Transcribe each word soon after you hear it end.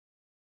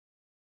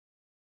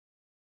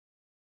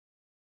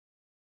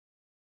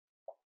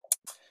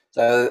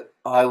So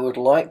I would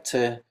like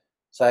to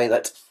say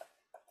that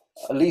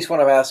at least one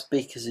of our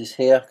speakers is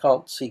here. I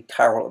can't see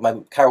Carol at the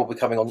moment. Carol will be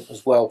coming on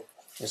as well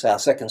as our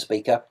second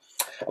speaker.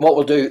 And what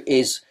we'll do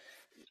is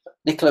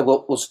Nicola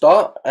will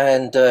start,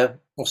 and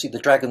obviously the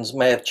dragons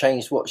may have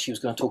changed what she was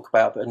going to talk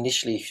about, but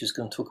initially she was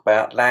going to talk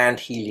about land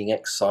healing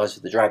exercise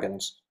with the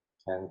dragons,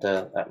 and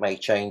that may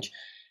change.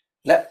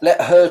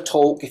 Let her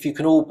talk. If you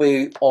can all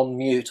be on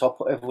mute, I'll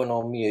put everyone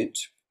on mute.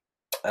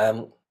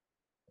 And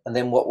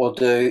then what we'll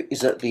do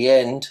is at the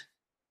end,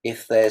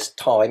 if there's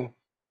time,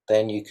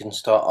 then you can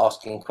start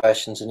asking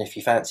questions. And if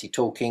you fancy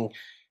talking,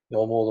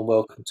 you're more than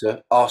welcome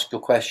to ask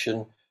your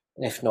question.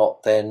 And if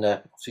not, then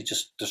obviously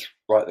just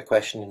write the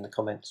question in the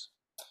comments.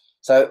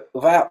 So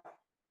without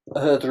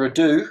further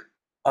ado,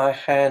 I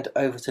hand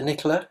over to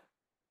Nicola.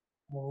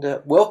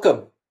 And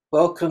welcome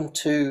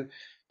to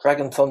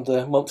Dragon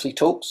Thunder Monthly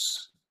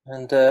Talks.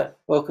 And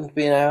welcome to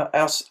being our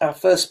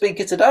first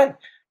speaker today.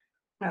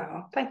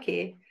 Oh, thank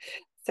you.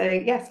 So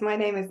yes, my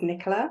name is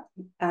Nicola.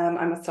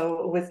 I'm a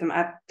soul wisdom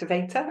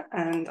activator,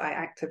 and I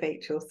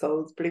activate your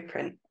soul's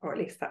blueprint, or at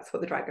least that's what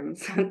the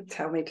dragons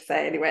tell me to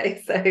say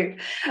anyway. So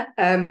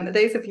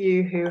those of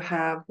you who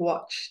have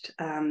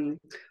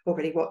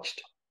already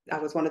watched, I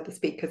was one of the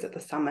speakers at the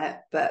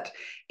summit, but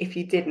if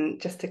you didn't,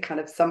 just to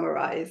kind of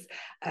summarize,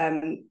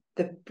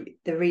 the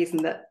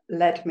reason that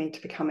led me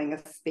to becoming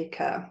a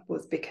speaker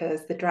was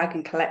because the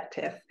Dragon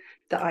Collective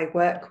that I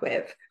work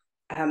with,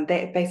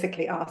 they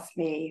basically asked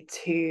me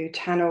to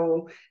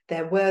channel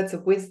their words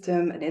of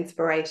wisdom and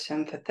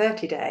inspiration for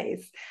 30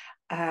 days.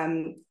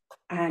 And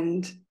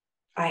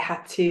I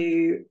had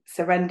to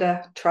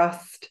surrender,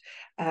 trust,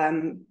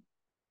 and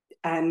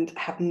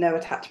have no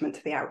attachment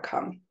to the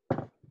outcome.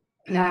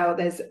 Now,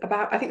 I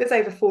think there's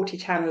over 40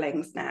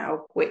 channelings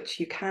now, which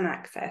you can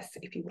access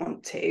if you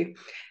want to,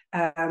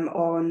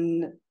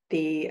 on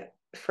the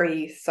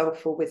free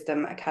Soulful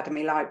Wisdom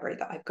Academy library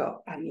that I've got,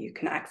 and you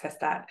can access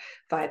that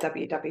via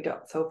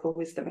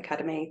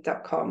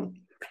www.soulfulwisdomacademy.com.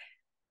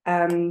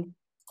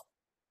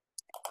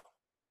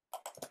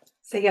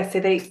 So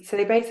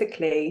they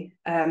basically,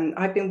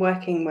 I've been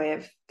working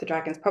with the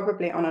dragons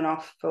probably on and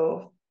off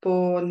for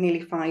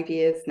nearly 5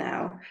 years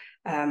now,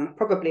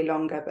 probably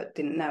longer, but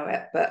didn't know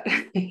it. But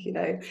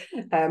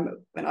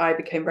when I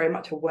became very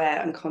much aware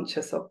and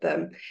conscious of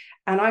them,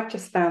 and I've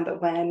just found that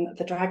when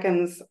the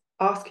dragons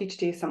ask you to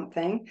do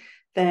something,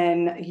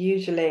 then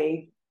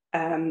usually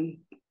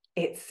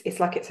it's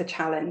like it's a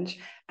challenge,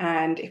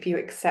 and if you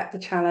accept the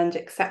challenge,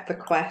 accept the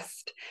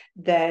quest,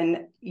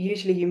 then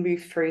usually you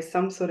move through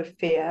some sort of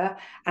fear,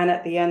 and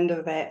at the end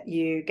of it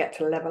you get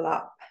to level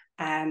up,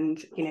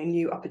 and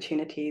new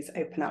opportunities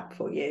open up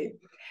for you.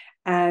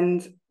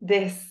 And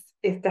this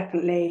is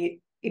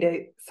definitely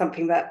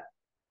something that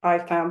I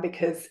found,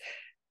 because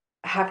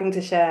having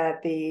to share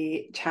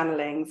the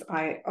channelings,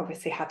 I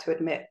obviously had to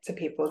admit to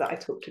people that I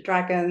talked to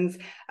dragons.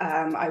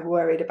 I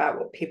worried about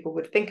what people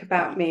would think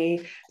about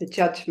me, the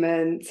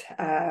judgment,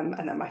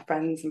 and that my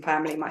friends and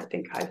family might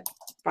think I've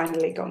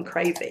finally gone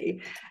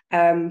crazy.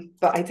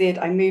 But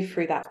I moved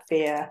through that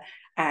fear,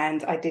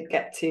 and I did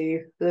get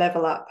to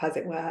level up, as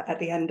it were, at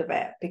the end of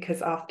it,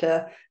 because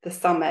after the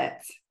summit,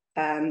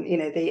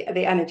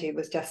 the energy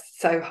was just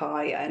so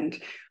high and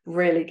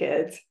really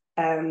good.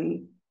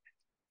 And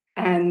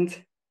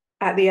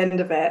at the end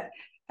of it,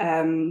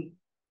 I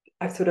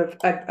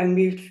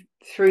moved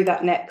through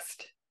that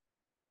next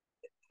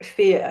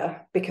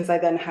fear, because I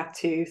then had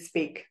to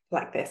speak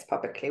like this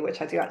publicly,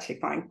 which I do actually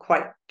find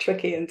quite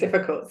tricky and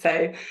difficult.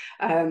 So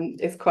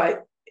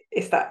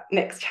it's that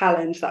next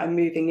challenge that I'm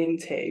moving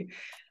into.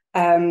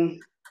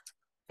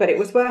 But it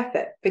was worth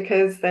it,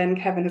 because then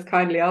Kevin has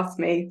kindly asked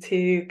me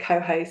to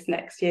co-host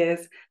next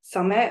year's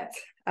summit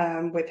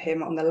with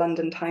him on the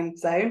London time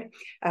zone,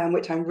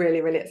 which I'm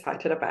really, really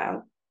excited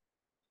about.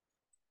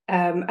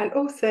 And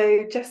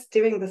also, just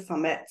doing the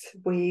summit,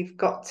 we've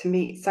got to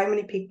meet so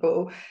many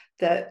people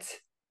that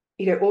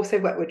also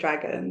work with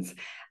dragons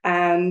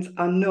and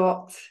are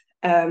not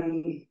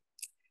so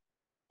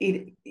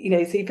you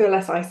feel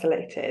less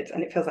isolated,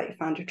 and it feels like you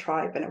found your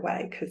tribe in a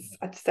way, because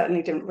I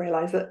certainly didn't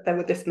realize that there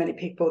were this many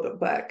people that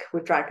work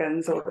with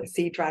dragons, or that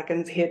see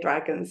dragons, hear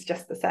dragons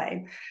just the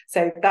same.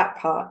 So that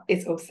part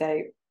is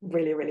also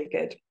really, really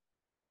good.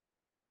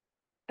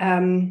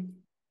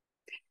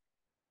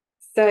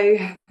 So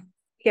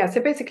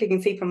basically you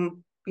can see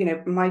from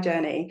my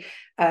journey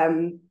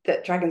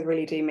that dragons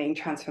really do mean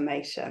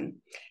transformation.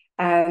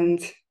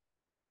 And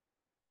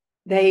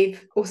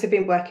they've also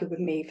been working with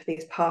me for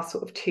these past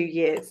sort of 2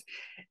 years,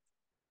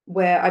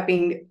 where I've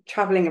been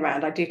traveling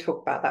around. I do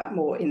talk about that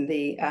more in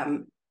the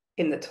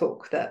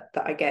talk that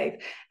I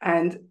gave.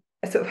 And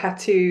I sort of had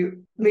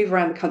to move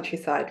around the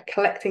countryside,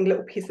 collecting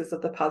little pieces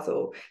of the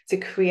puzzle to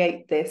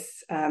create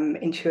this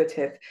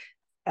intuitive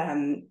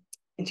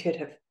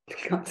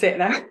I can't say it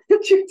now,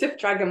 intuitive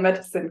dragon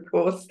medicine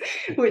course,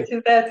 which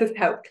is there to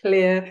help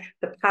clear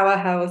the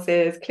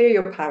powerhouses, clear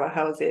your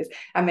powerhouses,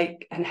 and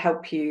make and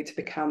help you to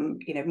become,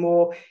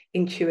 more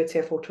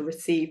intuitive, or to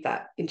receive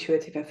that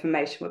intuitive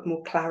information with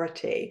more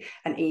clarity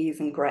and ease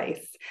and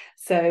grace.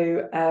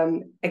 So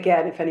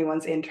again, if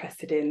anyone's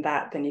interested in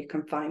that, then you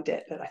can find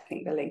it. But I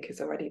think the link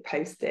is already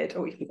posted,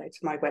 or you can go to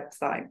my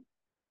website.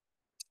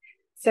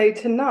 So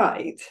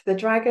tonight, the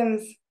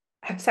dragons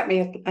have set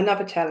me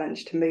another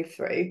challenge to move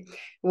through,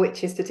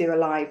 which is to do a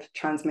live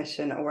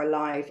transmission,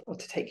 or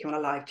to take you on a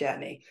live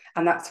journey.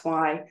 And that's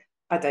why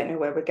I don't know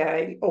where we're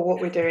going or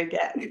what we're doing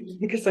yet,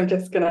 because I'm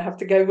just going to have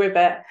to go with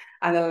it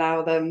and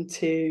allow them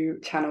to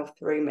channel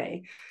through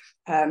me.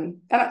 And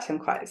actually,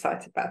 I'm quite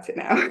excited about it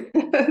now.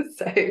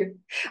 So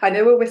I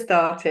know where we're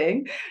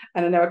starting,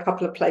 and I know a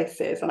couple of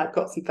places, and I've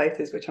got some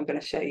photos which I'm going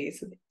to show you,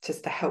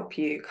 just to help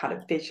you kind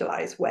of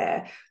visualize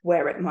where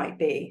it might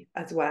be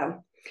as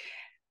well.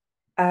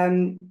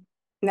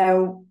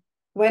 Now,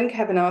 when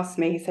Kevin asked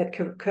me, he said,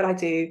 could I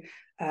do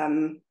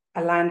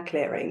a land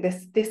clearing?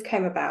 This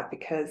came about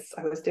because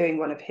I was doing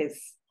one of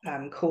his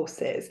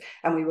courses,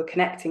 and we were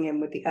connecting him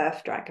with the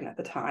Earth Dragon at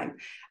the time.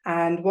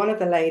 And one of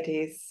the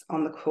ladies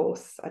on the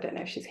course, I don't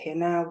know if she's here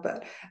now,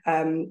 but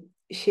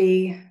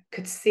she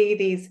could see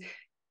these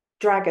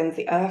dragons,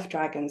 the Earth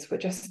Dragons, were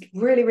just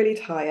really, really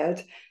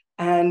tired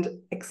and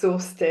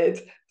exhausted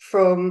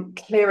from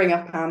clearing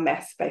up our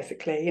mess,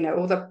 basically,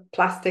 all the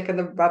plastic and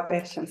the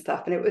rubbish and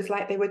stuff. And it was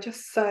like they were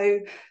just so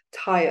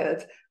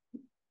tired,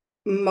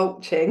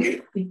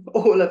 mulching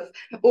all of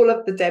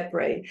the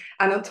debris.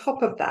 And on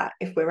top of that,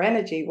 if we're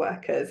energy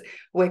workers,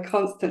 we're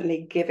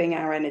constantly giving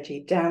our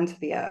energy down to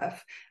the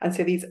earth. And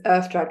so these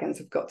Earth Dragons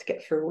have got to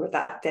get through all of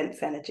that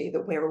dense energy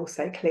that we're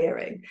also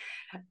clearing.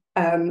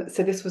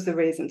 So this was the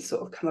reason to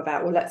sort of come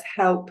about, well, let's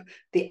help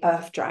the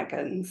Earth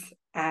Dragons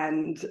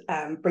and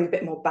bring a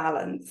bit more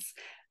balance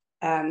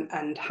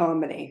and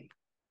harmony.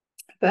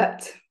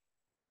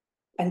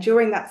 And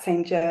during that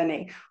same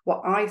journey,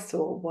 what I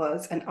saw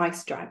was an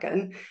ice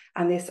dragon.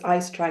 And this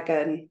ice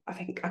dragon, I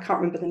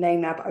can't remember the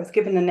name now, but I was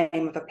given the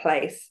name of a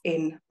place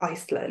in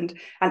Iceland.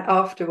 And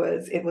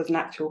afterwards, it was an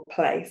actual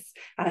place.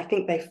 And I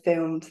think they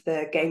filmed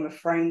the Game of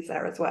Thrones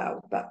there as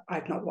well. But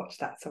I've not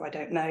watched that, so I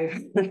don't know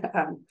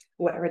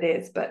where it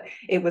is. But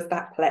it was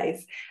that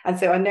place. And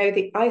so I know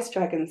the ice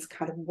dragons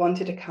kind of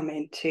wanted to come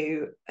in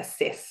to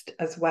assist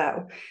as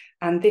well.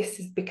 And this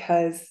is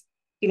because,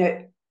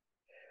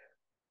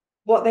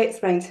 what they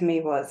explained to me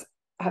was,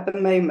 at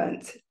the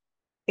moment,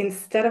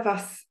 instead of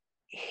us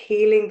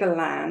healing the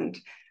land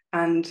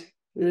and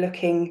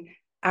looking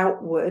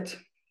outward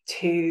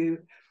to,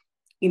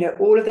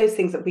 all of those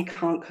things that we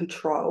can't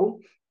control,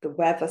 the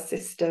weather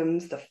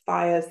systems, the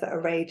fires that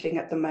are raging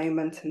at the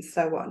moment, and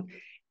so on,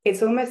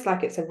 it's almost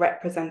like it's a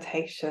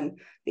representation.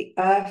 The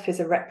earth is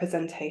a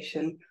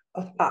representation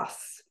of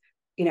us.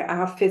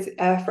 Our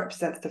earth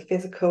represents the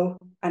physical,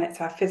 and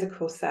it's our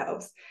physical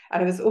selves.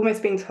 And I was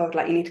almost being told,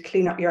 like, you need to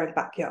clean up your own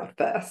backyard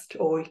first,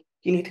 or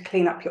you need to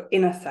clean up your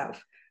inner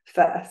self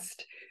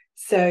first.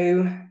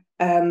 So,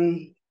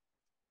 the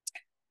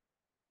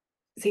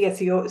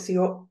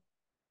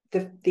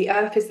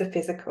earth is the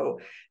physical,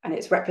 and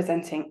it's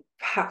representing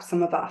perhaps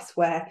some of us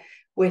where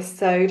we're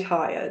so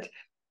tired,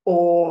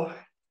 or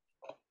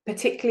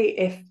particularly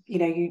if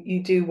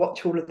you do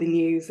watch all of the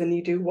news and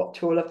you do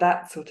watch all of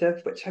that sort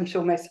of, which I'm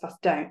sure most of us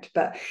don't,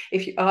 but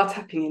if you are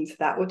tapping into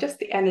that, or just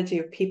the energy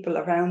of people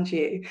around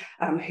you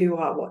who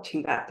are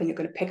watching that, then you're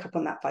going to pick up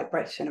on that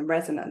vibration and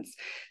resonance.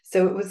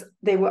 So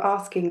they were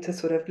asking to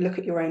sort of look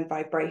at your own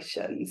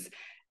vibrations,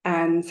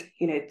 and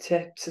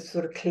to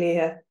sort of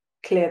clear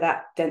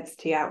that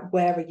density out.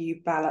 Where are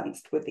you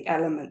balanced with the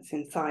elements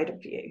inside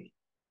of you?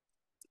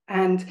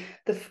 And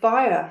the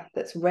fire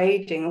that's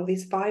raging, all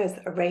these fires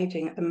that are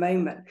raging at the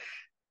moment,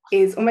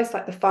 is almost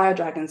like the fire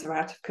dragons are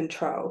out of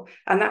control.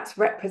 And that's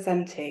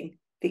representing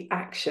the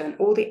action,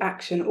 all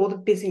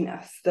the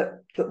busyness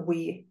that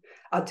we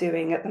are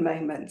doing at the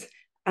moment.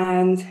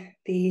 And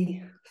the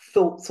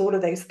thoughts, all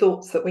of those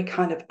thoughts that we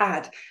kind of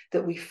add,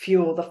 that we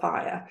fuel the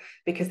fire,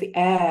 because the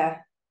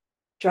air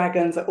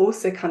dragons are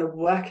also kind of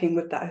working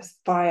with that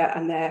fire,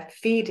 and they're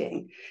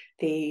feeding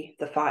the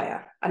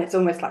fire. And it's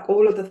almost like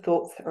all of the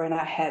thoughts that are in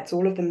our heads,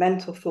 all of the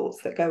mental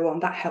thoughts that go on,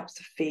 that helps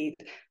to feed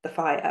the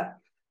fire.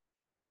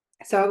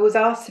 So I was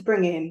asked to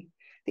bring in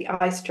the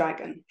ice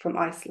dragon from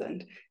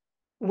Iceland,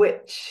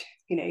 which,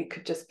 you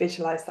could just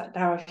visualize that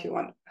now if you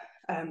want,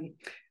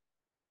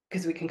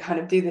 because we can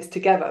kind of do this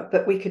together.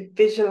 But we could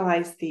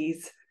visualize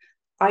these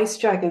ice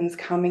dragons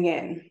coming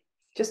in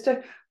just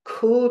to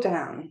cool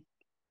down.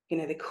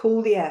 They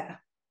cool the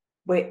air,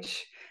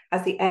 which,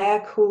 as the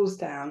air cools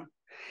down,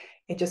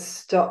 it just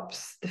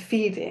stops the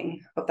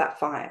feeding of that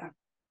fire.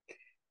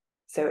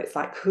 So it's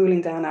like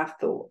cooling down our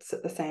thoughts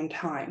at the same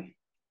time.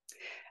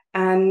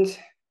 And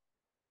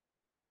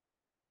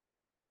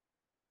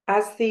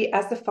as the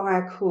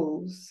fire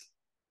cools,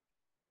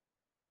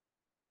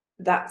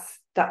 that's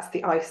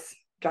the ice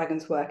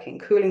dragons working,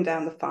 cooling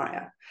down the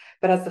fire.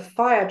 But as the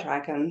fire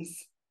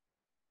dragons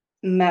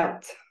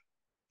melt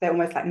they're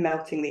almost like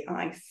melting the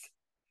ice.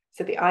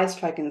 So the ice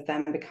dragons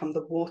then become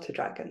the water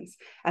dragons,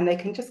 and they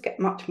can just get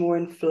much more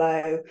in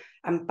flow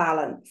and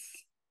balance.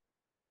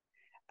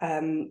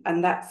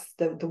 And that's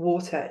the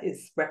water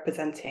is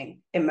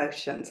representing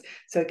emotions.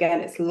 So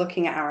again, it's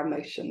looking at our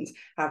emotions,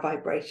 our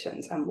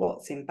vibrations, and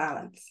what's in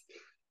balance.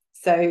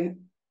 So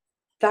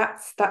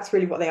that's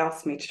really what they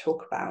asked me to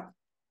talk about,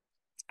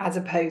 as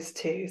opposed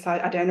to, so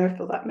I don't know if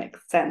all that makes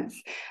sense,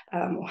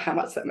 or how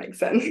much that makes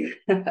sense,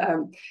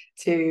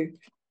 to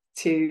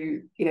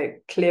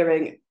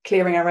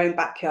clearing our own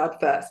backyard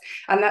first.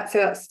 And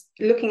that's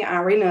looking at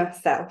our inner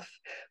self,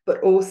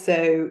 but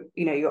also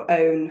your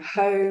own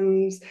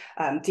homes,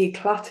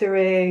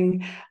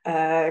 decluttering,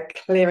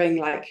 clearing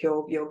like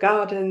your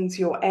gardens,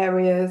 your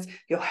areas,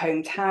 your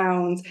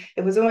hometowns.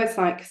 It was almost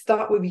like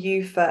start with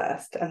you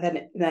first,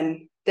 and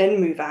then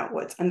move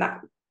outwards, and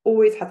that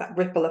always has that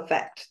ripple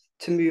effect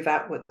to move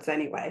outwards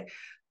anyway.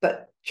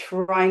 But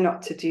try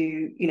not to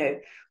do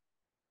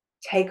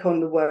take on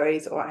the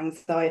worries or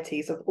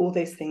anxieties of all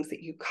those things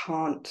that you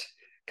can't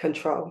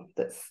control,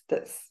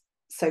 that's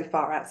so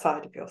far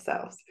outside of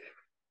yourselves.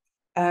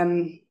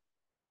 And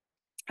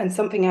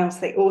something else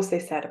they also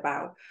said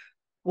about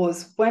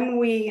was when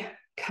we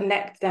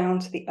connect down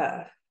to the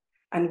earth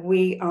and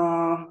we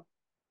are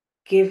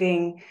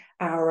giving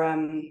our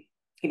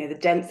the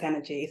dense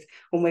energies,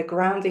 when we're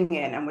grounding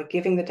in and we're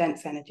giving the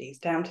dense energies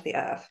down to the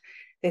earth,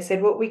 they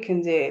said what we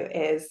can do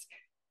is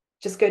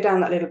just go down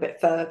that little bit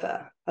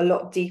further, a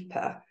lot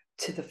deeper,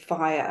 to the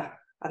fire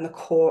and the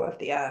core of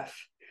the earth.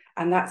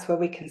 And that's where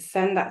we can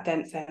send that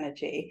dense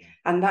energy,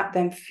 and that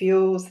then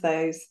fuels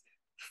those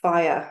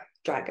fire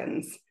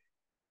dragons.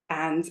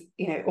 And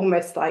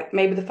almost like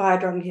maybe the fire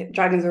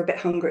dragons are a bit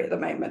hungry at the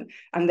moment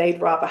and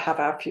they'd rather have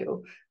our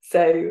fuel.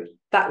 So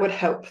that would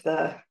help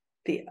the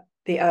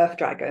earth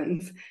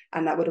dragons,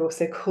 and that would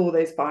also call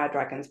those fire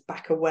dragons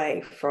back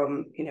away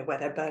from where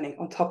they're burning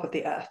on top of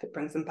the earth. It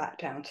brings them back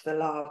down to the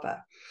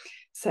lava.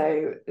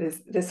 So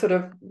there's sort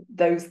of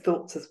those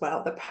thoughts as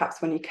well, that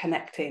perhaps when you're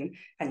connecting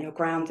and you're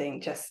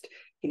grounding, just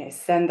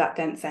send that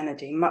dense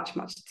energy much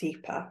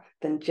deeper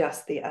than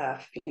just the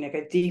earth.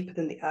 Go deeper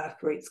than the earth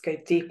roots, go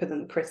deeper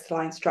than the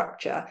crystalline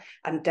structure,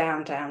 and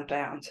down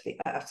to the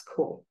earth's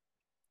core.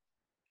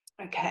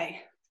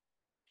 Okay,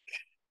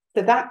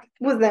 so that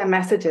was their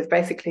messages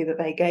basically that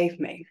they gave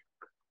me,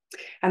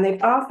 and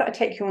they've asked that I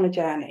take you on a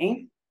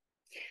journey.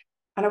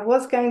 And I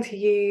was going to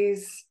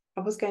use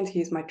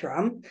my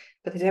drum,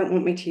 but they don't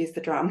want me to use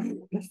the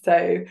drum.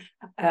 So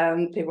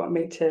they want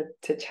me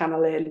to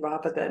channel in,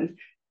 rather than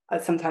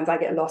sometimes I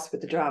get lost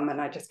with the drum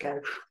and I just go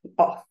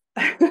off.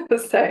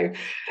 so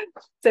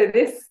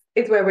this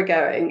is where we're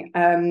going.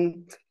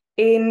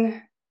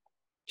 In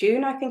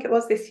June, I think it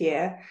was this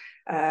year.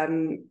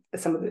 If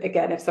some of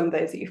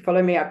those that you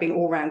follow me, I've been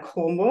all around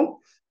Cornwall,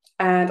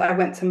 and I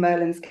went to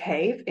Merlin's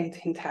cave in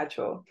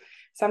Tintagel.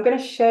 So I'm going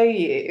to show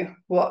you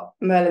what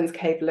Merlin's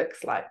cave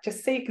looks like,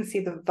 just so you can see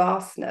the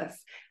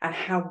vastness and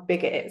how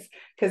big it is.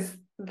 Because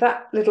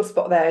that little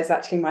spot there is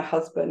actually my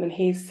husband, and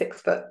he's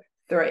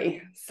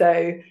 6'3".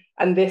 So,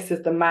 and this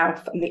is the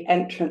mouth and the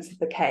entrance of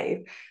the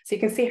cave. So you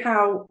can see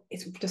how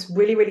it's just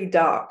really, really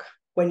dark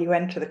when you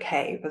enter the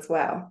cave as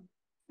well.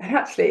 And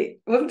actually,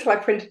 it wasn't until I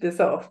printed this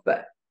off,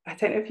 but I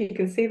don't know if you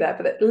can see that,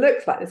 but it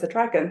looks like there's a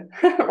dragon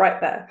right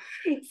there.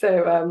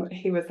 So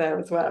he was there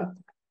as well.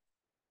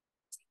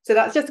 So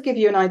that's just to give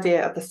you an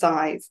idea of the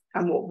size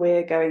and what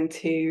we're going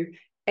to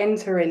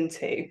enter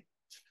into.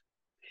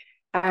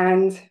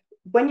 And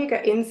when you go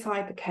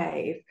inside the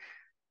cave,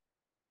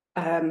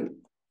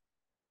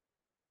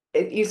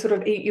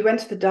 you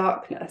enter the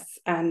darkness,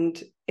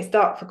 and it's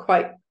dark for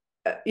quite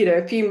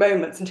a few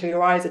moments until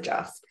your eyes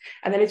adjust.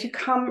 And then as you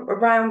come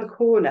around the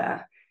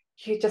corner,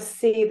 you just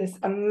see this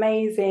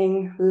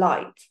amazing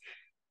light.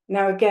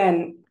 Now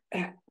again,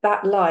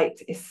 that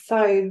light is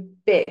so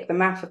big, the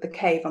mouth of the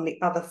cave on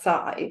the other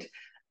side,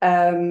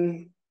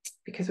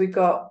 because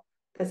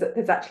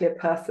there's actually a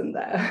person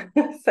there,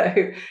 so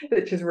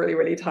which is really,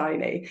 really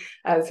tiny.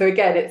 So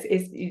again,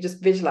 it's you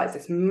just visualize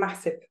this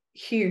massive,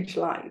 huge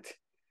light.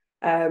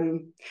 So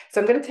I'm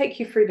going to take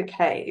you through the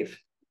cave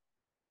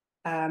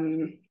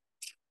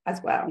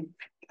as well,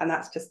 and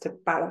that's just to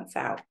balance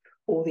out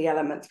all the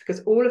elements,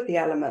 because all of the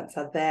elements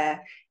are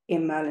there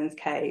in Merlin's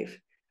cave.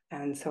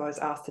 And so I was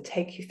asked to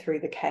take you through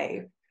the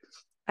cave.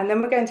 And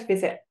then we're going to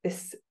visit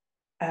this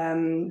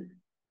other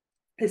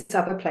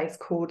place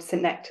called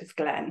St Nectar's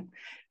Glen.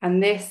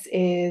 And this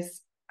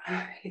is,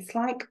 it's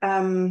like,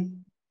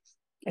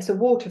 it's a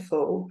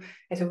waterfall.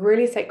 It's a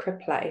really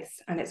sacred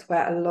place, and it's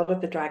where a lot of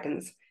the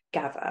dragons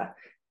gather.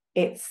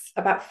 It's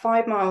about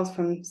 5 miles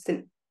from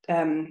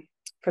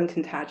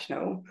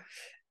Tintagel,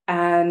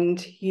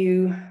 and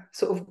you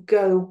sort of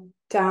go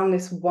down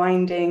this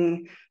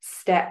winding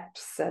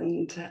steps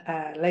and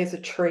loads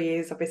of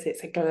trees. Obviously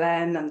it's a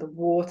glen, and the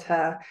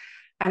water,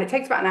 and it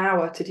takes about an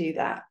hour to do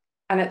that.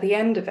 And at the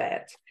end of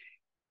it,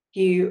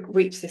 you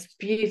reach this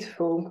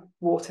beautiful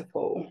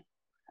waterfall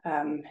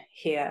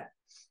here.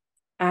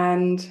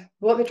 And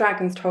what the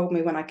dragons told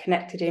me when I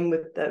connected in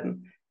with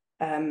them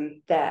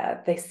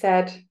there, they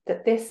said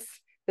that there's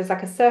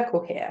like a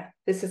circle here.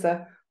 This is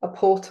a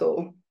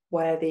portal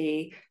where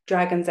the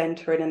dragons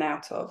enter in and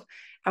out of.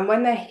 And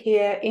when they're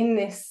here in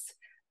this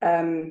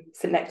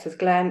St. Nectar's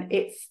Glen,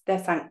 it's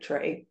their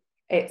sanctuary.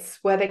 It's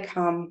where they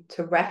come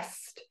to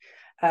rest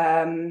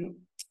and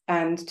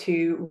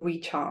to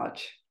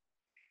recharge.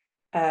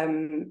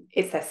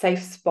 It's their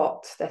safe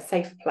spot, their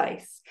safe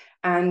place.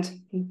 And,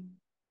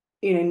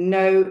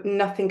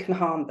 nothing can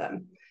harm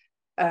them.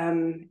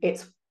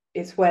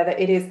 It's where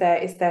it's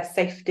their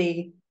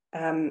safety,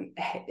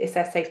 it's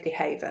their safety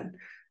haven.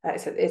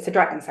 It's a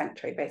dragon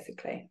sanctuary,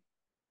 basically.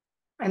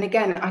 And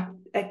again,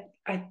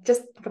 I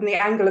just, from the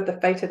angle of the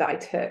photo that I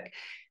took, I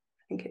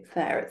think it's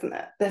there, isn't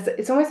it?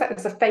 It's almost like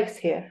there's a face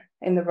here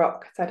in the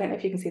rock. So I don't know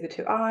if you can see the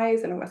two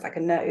eyes and almost like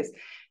a nose.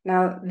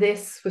 Now,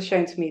 this was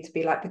shown to me to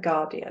be like the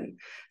guardian.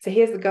 So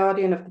here's the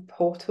guardian of the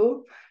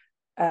portal,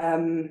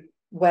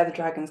 where the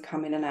dragons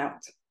come in and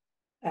out.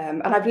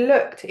 And I've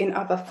looked in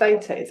other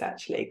photos,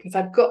 actually, because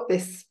I've got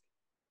this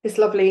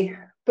lovely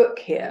book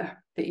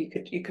here that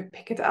you could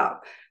pick it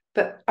up,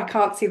 but I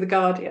can't see the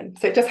guardian.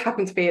 So it just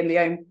happened to be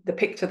in the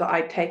picture that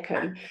I'd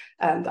taken,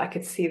 and I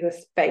could see the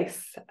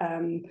space,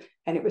 and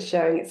it was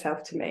showing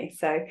itself to me.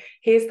 So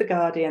here's the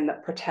guardian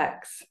that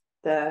protects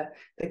the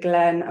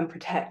glen and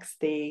protects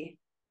the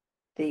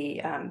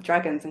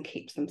dragons and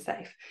keeps them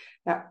safe.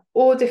 Now,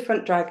 all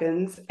different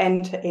dragons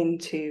enter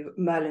into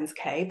Merlin's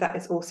cave. That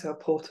is also a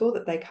portal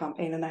that they come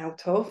in and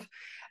out of.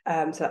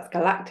 So that's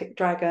galactic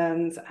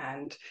dragons,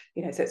 and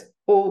so it's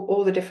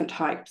all the different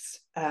types,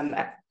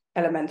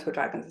 elemental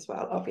dragons as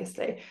well,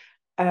 obviously.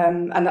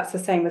 And that's the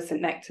same as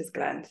St. Nectar's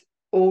Glen.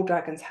 All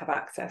dragons have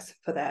access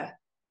for their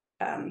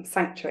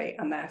sanctuary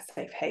and their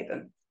safe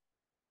haven.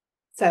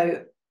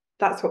 So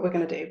that's what we're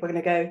going to do. We're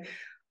going to go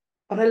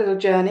on a little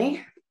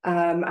journey,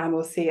 and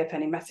we'll see if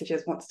any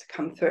messages wants to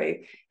come through.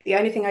 The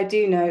only thing I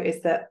do know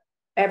is that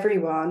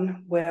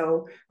everyone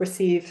will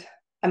receive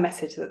a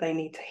message that they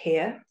need to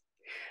hear,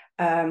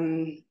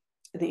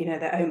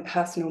 their own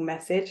personal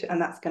message,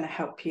 and that's going to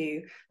help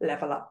you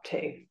level up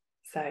too.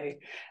 So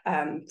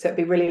it'd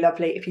be really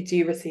lovely if you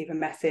do receive a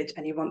message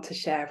and you want to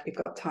share, if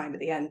we've got time at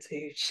the end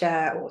to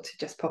share or to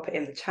just pop it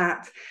in the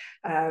chat.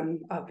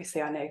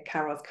 Obviously, I know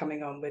Carol's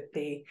coming on with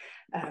the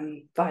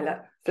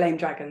violet flame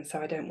dragon, so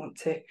I don't want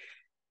to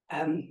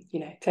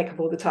take up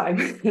all the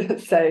time.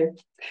 So,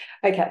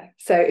 okay.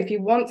 So if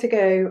you want to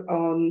go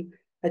on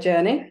a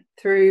journey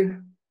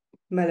through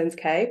Merlin's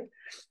cave,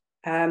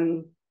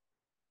 you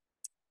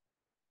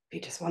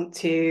just want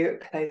to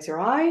close your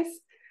eyes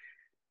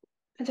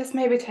and just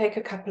maybe take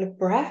a couple of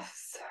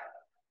breaths.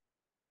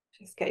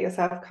 Just get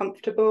yourself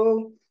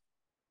comfortable.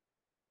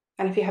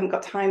 And if you haven't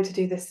got time to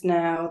do this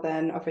now,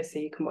 then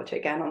obviously you can watch it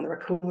again on the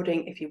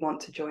recording if you want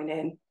to join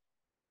in.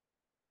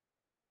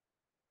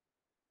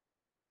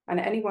 And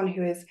anyone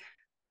who is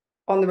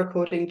on the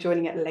recording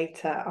joining it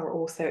later are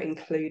also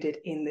included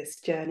in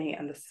this journey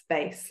and the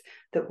space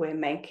that we're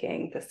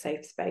making, the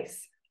safe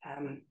space,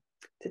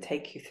 to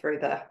take you through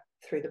the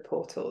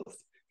portals.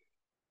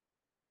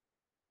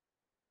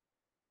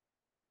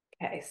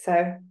 Okay,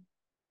 so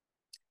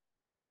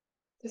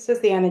just as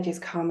the energy is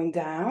calming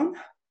down,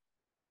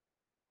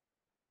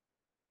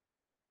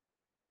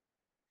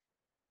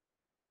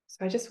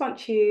 so I just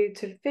want you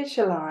to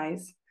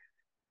visualize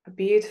a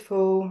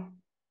beautiful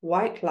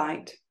white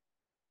light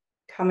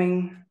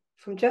coming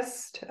from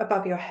just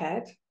above your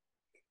head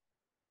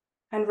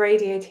and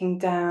radiating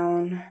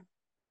down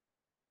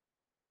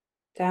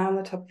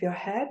the top of your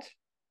head,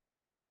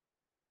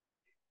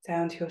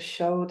 down to your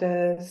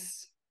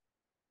shoulders.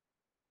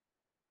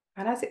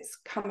 And as it's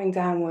coming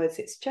downwards,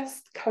 it's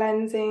just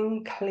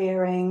cleansing,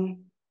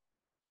 clearing,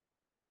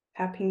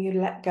 helping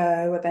you let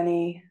go of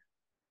any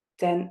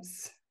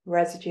dense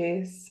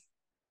residues.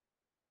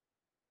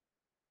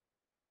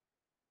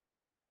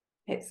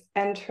 It's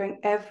entering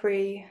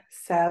every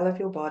cell of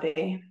your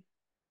body.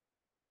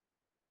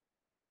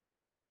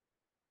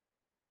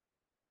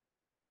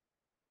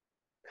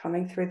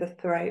 Coming through the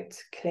throat,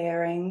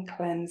 clearing,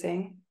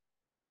 cleansing.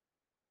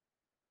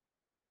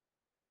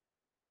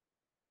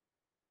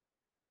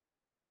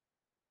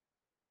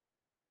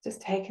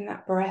 Just taking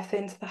that breath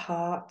into the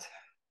heart.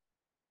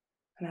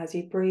 And as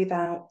you breathe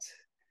out,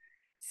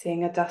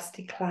 seeing a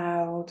dusty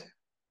cloud,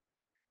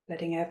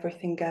 letting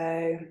everything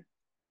go.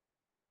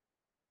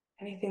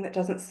 Anything that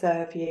doesn't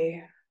serve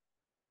you.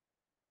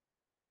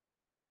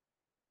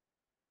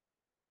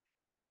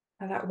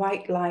 And that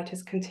white light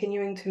is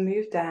continuing to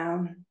move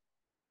down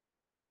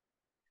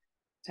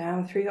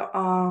through your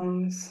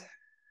arms,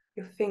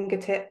 your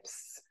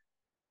fingertips,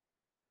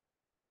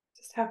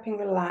 just helping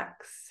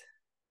relax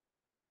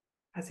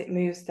as it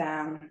moves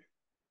down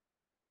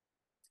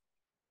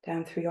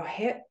through your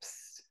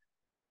hips,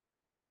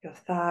 your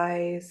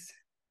thighs,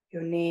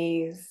 your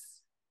knees,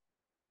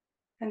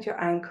 and your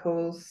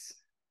ankles,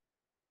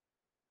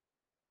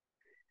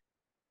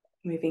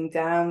 moving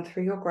down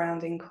through your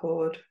grounding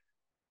cord,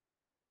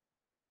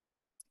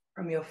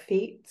 from your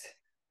feet,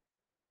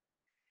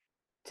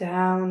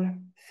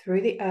 down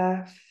through the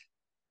earth,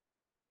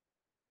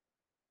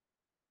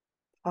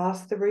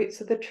 past the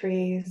roots of the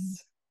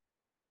trees,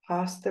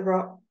 past the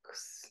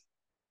rocks,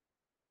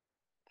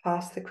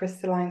 past the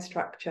crystalline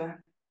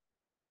structure.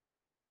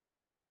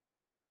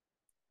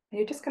 And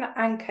you're just going to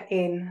anchor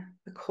in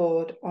the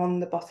cord on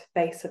the bottom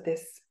base of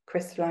this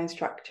crystalline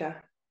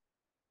structure.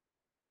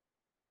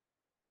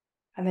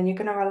 And then you're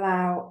going to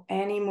allow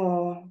any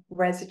more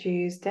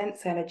residues,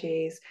 dense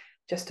energies,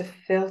 just to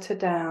filter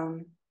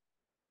down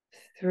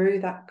through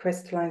that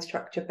crystalline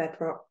structure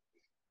bedrock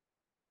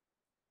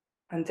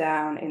and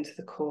down into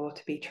the core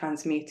to be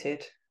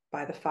transmuted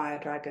by the fire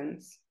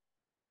dragons.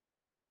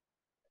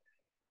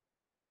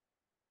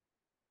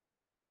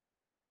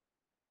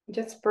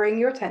 Just bring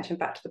your attention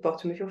back to the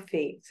bottom of your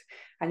feet,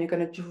 and you're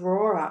going to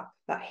draw up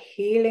that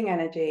healing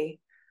energy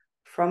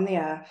from the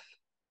earth,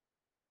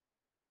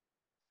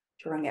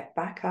 drawing it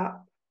back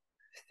up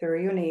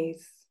through your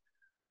knees,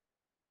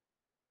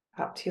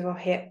 up to your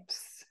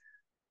hips.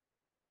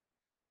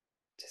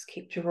 Just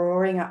keep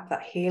drawing up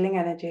that healing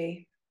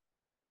energy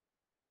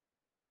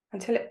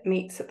until it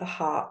meets at the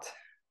heart.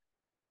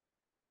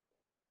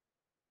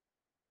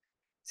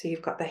 So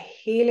you've got the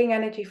healing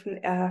energy from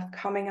the earth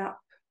coming up,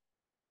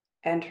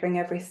 entering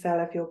every cell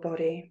of your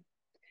body.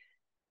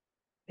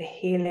 The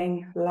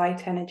healing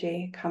light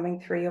energy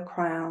coming through your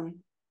crown,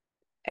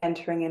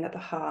 entering in at the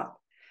heart,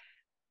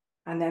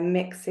 and then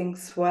mixing,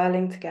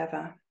 swirling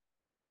together.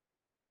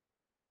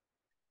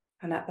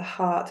 And at the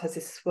heart, as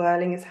this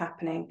swirling is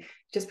happening,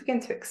 just begin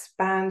to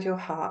expand your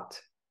heart.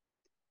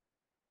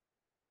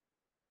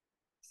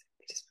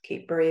 Just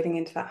keep breathing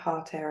into that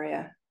heart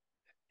area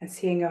and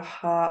seeing your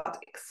heart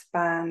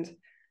expand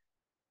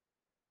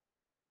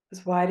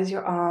as wide as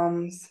your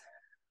arms,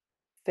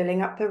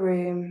 filling up the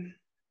room.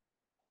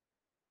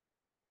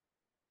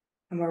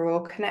 And we're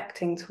all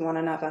connecting to one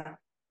another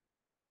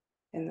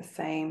in the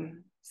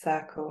same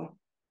circle.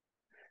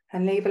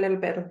 And leave a little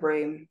bit of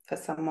room for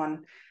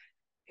someone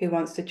who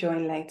wants to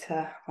join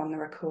later on the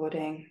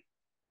recording,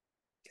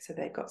 so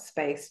they've got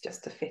space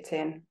just to fit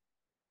in.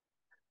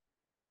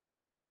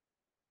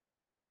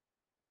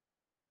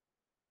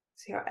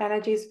 So your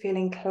energy is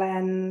feeling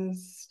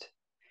cleansed,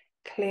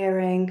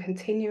 clearing,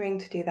 continuing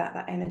to do that.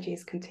 That energy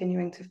is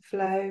continuing to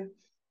flow,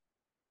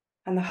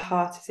 and the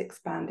heart is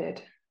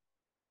expanded.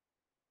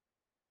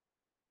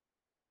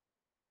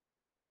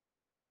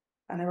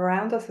 And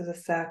around us as a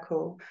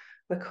circle,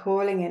 we're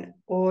calling in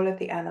all of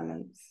the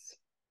elements: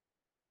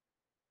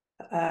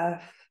 the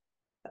earth,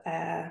 the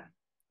air,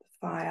 the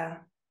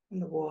fire,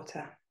 and the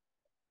water.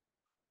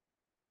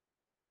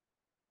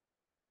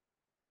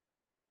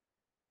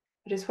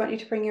 I just want you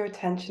to bring your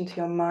attention to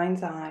your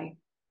mind's eye.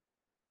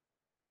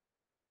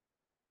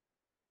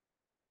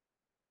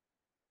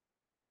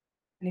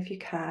 And if you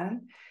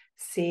can,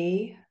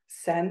 see,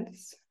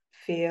 sense,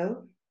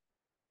 feel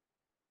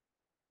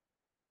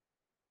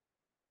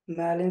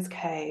Merlin's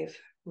cave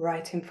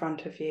right in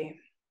front of you.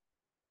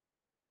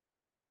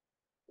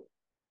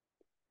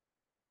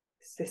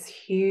 It's this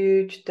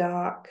huge,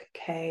 dark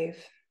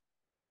cave.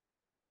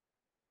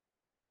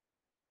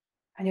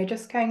 And you're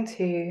just going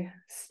to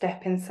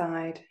step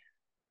inside.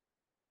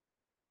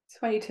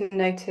 Just want you to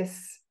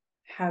notice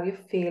how you're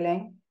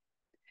feeling,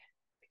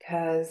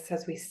 because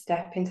as we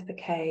step into the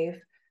cave,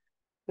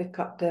 we've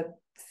got the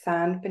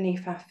sand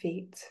beneath our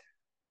feet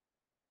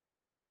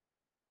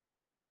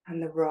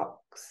and the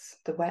rocks,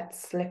 the wet,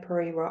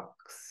 slippery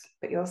rocks,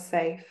 but you're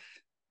safe.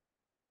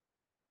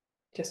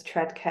 Just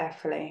tread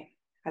carefully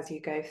as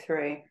you go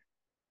through.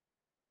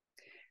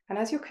 And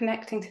as you're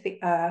connecting to the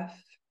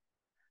earth,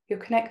 you're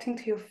connecting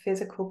to your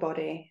physical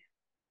body.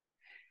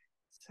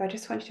 So I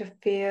just want you to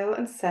feel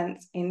and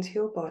sense into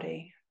your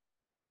body.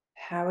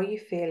 How are you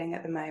feeling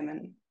at the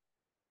moment?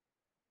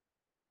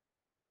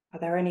 Are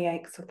there any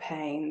aches or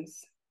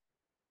pains?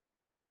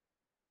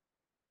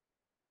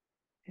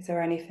 Is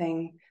there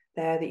anything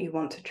there that you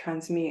want to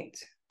transmute,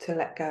 to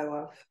let go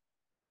of?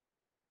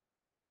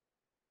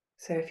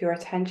 So if your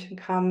attention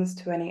comes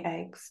to any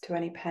aches, to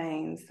any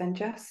pains, then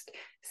just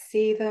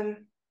see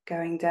them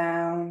going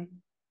down,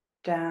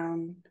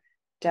 down,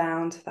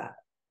 down to that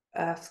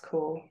earth's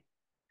core,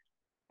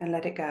 and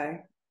let it go.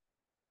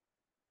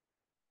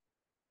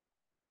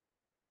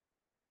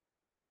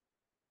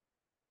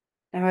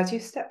 Now, as you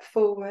step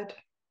forward,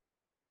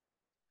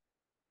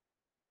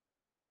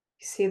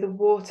 you see the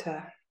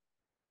water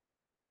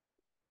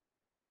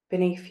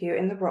beneath you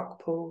in the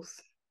rock pools,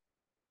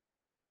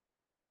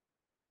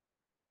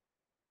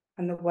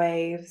 and the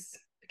waves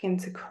begin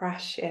to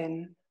crash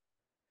in.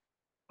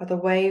 Are the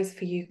waves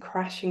for you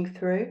crashing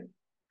through,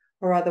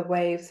 or are the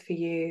waves for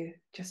you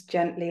just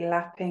gently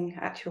lapping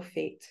at your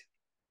feet?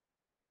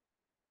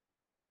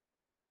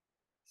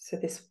 So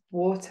this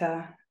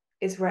water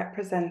is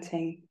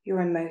representing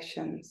your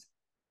emotions.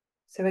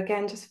 So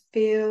again, just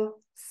feel,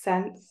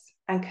 sense,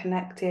 and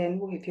connect in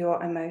with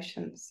your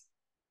emotions.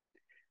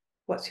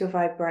 What's your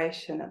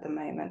vibration at the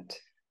moment?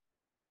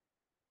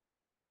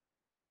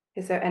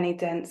 Is there any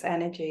dense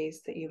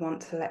energies that you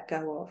want to let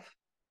go of?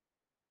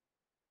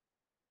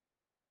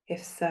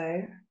 If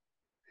so,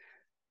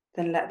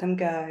 then let them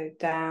go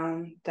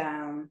down,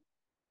 down,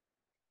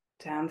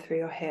 down through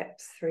your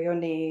hips, through your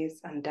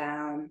knees, and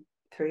down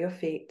through your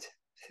feet,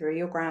 through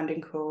your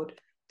grounding cord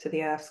to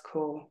the earth's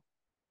core,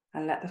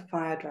 and let the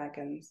fire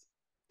dragons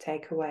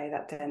take away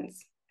that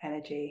dense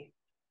energy.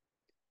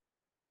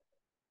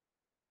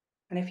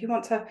 And if you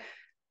want to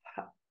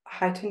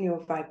heighten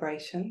your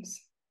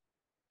vibrations,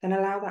 then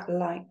allow that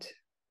light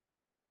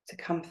to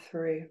come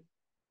through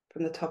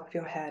from the top of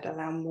your head.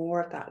 Allow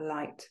more of that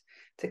light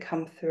to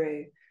come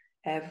through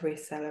every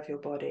cell of your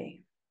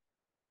body.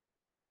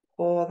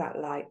 Pour that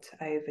light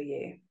over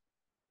you.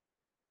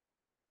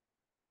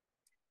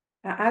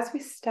 Now, as we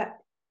step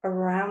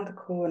around the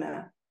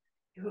corner,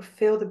 you will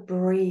feel the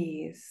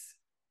breeze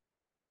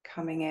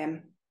coming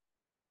in.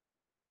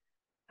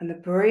 And the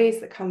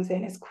breeze that comes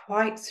in is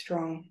quite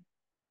strong.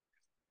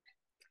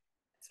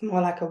 It's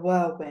more like a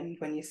whirlwind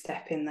when you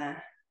step in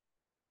there.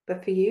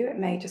 But for you, it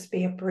may just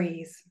be a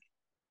breeze.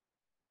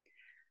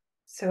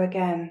 So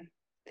again,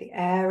 the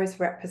air is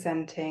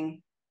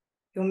representing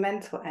your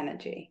mental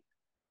energy,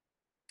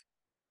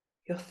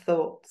 your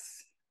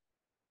thoughts.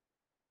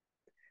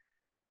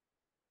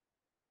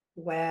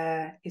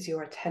 Where is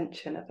your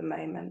attention at the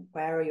moment?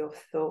 Where are your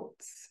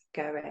thoughts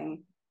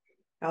going?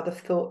 Are the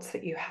thoughts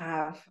that you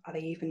have, are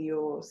they even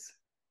yours?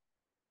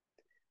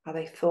 Are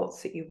they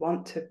thoughts that you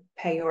want to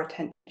pay your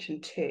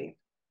attention to?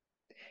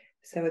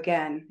 So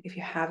again, if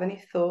you have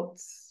any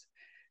thoughts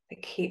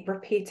that keep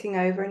repeating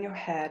over in your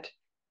head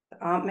that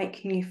aren't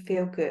making you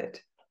feel good,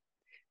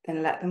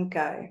 then let them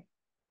go.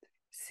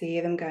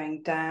 See them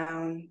going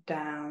down,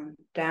 down,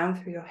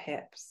 down through your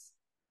hips,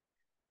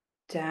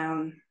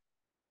 down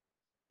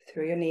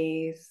through your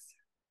knees,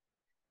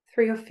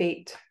 through your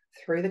feet,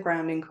 through the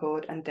grounding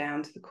cord, and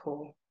down to the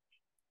core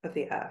of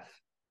the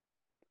earth.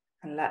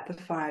 And let the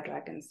fire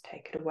dragons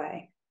take it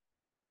away.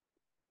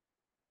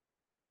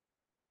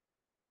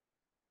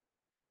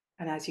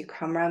 And as you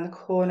come around the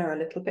corner a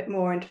little bit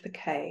more into the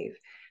cave,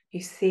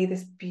 you see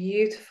this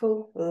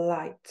beautiful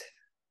light.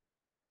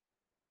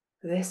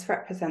 This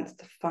represents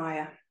the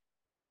fire.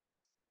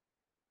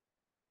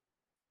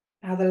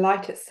 Now the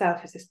light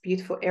itself is this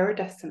beautiful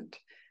iridescent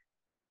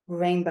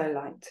rainbow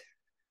light.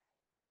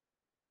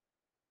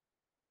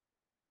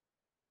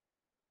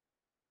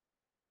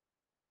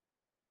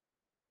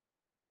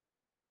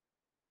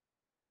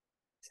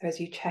 So as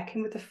you check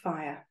in with the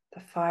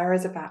fire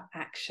is about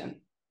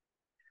action.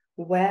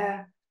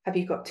 Where have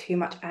you got too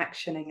much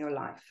action in your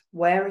life?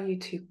 Where are you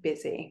too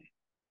busy?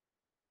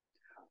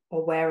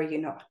 Or where are you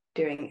not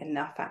doing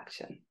enough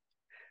action?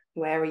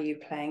 Where are you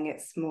playing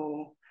it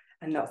small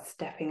and not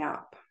stepping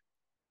up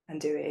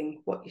and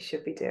doing what you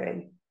should be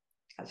doing?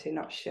 Actually,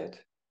 not should.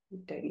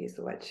 Don't use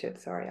the word should.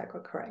 Sorry, I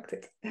got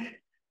corrected.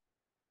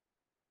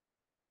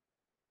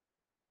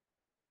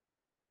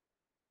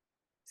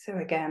 So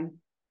again,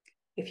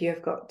 if you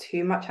have got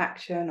too much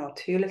action or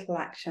too little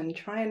action,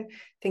 try and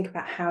think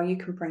about how you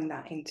can bring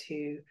that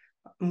into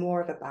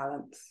more of a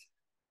balance.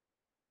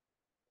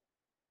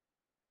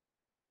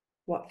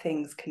 What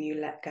things can you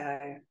let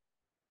go?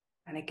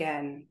 And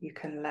again, you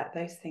can let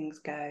those things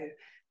go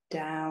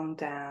down,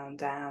 down,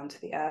 down to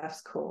the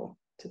earth's core,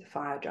 to the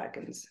fire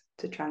dragons,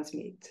 to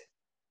transmute.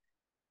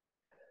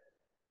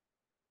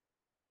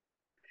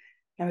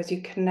 Now, as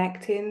you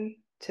connect in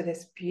to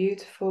this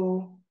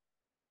beautiful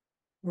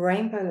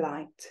rainbow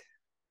light,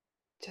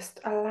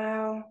 just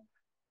allow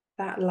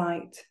that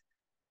light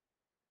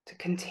to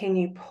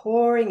continue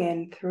pouring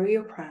in through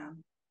your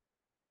crown,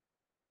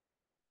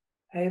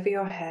 over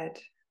your head,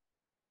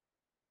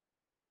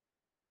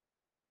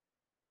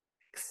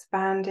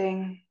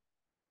 expanding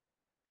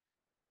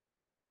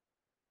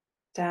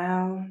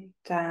down,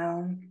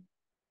 down,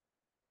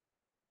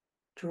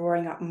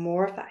 drawing up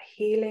more of that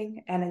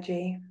healing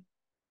energy.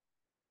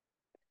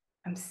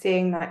 I'm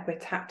seeing like we're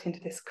tapped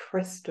into this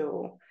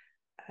crystal.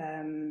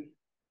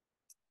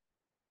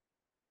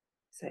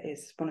 So it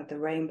is one of the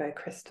rainbow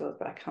crystals,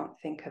 but I can't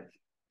think of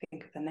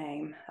the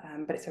name.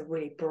 But it's a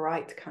really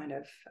bright kind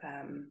of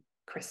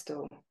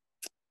crystal.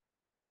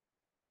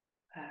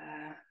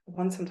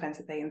 One sometimes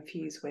that they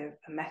infuse with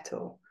a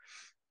metal.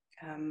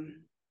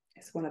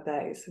 It's one of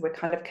those. So we're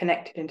kind of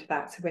connected into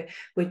that. So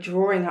we're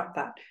drawing up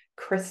that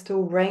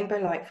crystal rainbow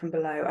light from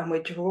below, and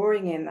we're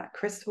drawing in that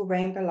crystal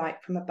rainbow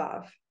light from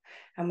above,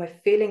 and we're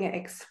feeling it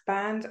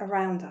expand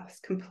around us,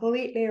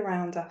 completely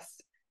around us,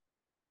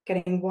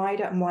 getting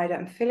wider and wider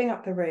and filling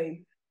up the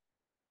room.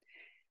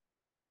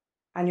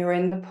 And you're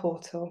in the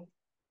portal.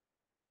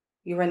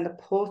 You're in the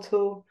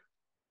portal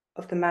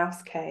of the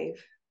mouse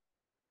cave,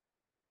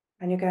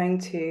 and you're going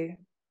to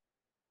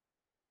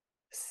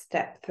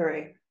step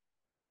through.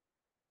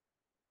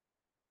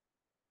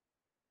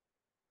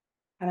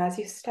 And as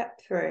you step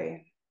through,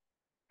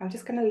 I'm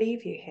just going to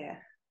leave you here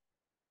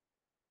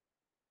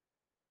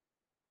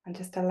and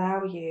just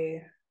allow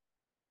you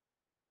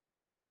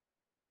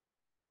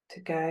to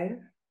go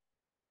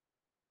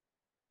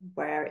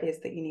where it is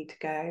that you need to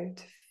go,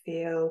 to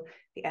feel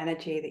the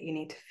energy that you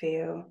need to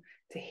feel,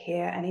 to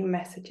hear any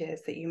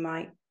messages that you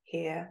might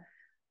hear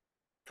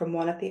from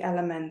one of the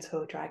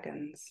elemental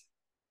dragons.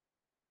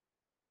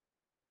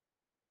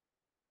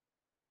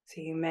 So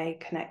you may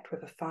connect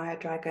with a fire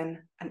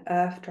dragon, an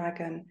earth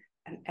dragon,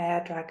 an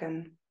air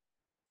dragon,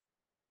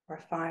 or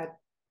a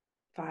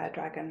fire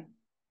dragon,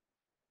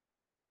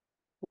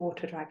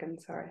 water dragon,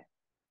 sorry.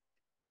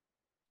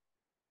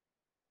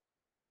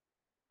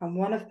 And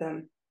one of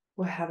them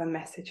will have a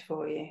message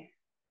for you.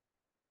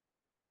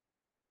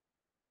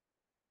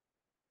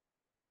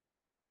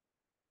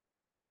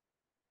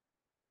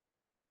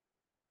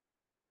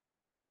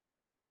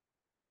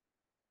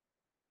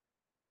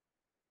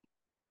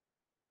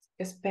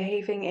 Just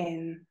behaving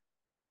in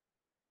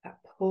that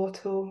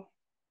portal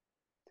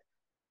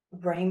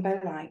of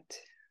rainbow light.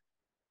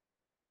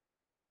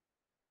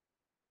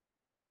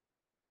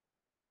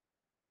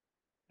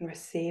 And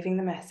receiving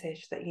the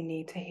message that you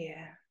need to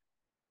hear.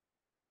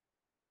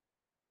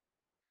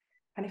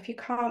 And if you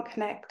can't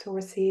connect or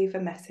receive a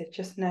message,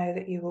 just know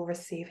that you will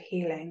receive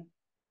healing.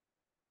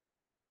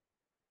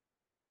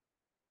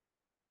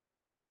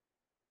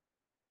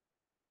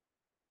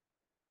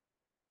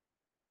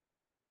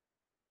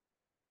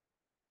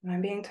 And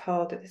I'm being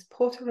told that this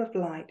portal of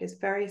light is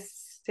very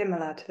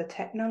similar to the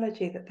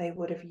technology that they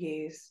would have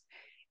used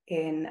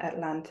in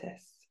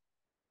Atlantis.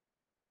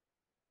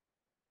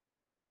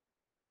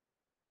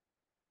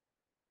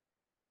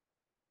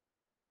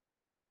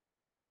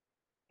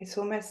 It's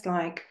almost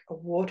like a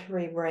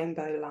watery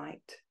rainbow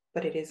light,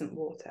 but it isn't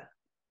water.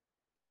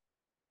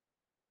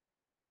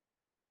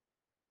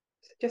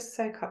 So just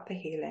soak up the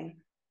healing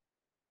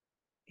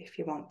if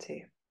you want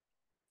to.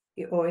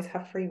 You always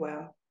have free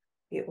will.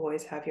 You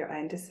always have your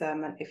own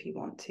discernment if you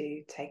want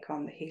to take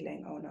on the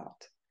healing or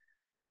not.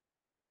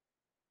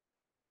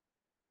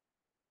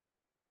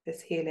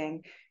 This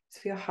healing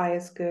is for your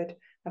highest good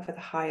and for the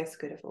highest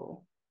good of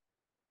all.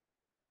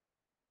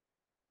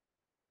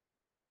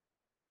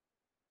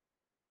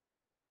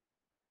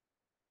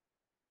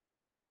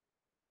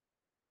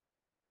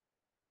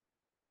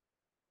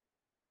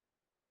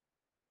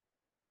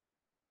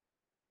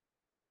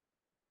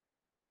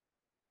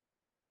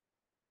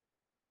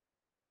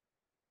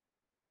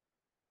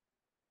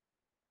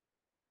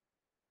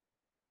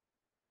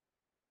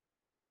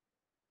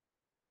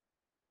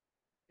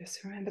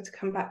 Just remember to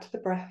come back to the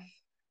breath.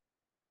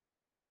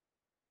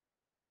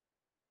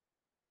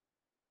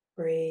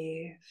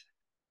 Breathe.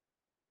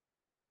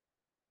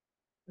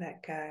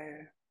 Let go.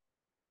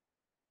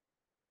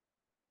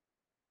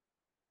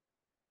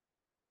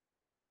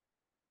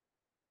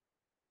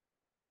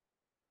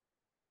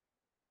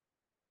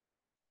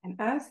 And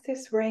as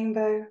this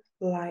rainbow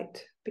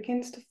light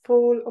begins to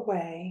fall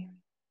away,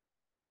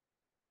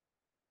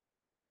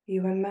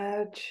 you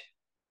emerge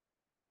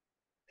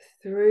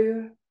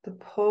through the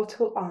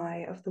portal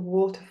eye of the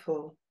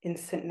waterfall in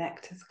St.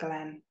 Nectar's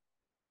Glen.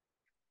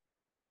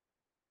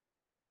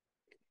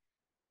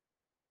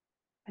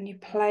 And you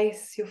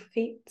place your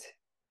feet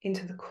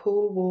into the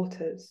cool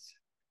waters.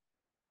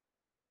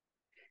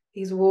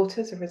 These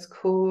waters are as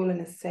cool and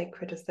as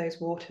sacred as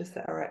those waters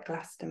that are at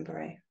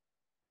Glastonbury.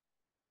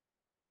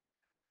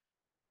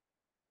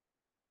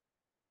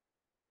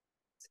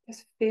 So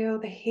just feel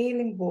the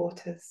healing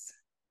waters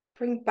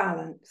bring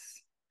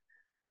balance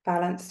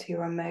to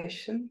your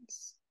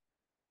emotions,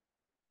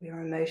 your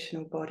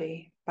emotional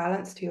body,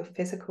 balance to your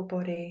physical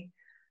body,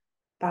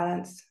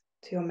 balance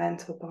to your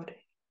mental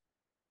body,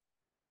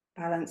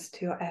 balance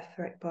to your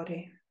etheric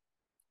body.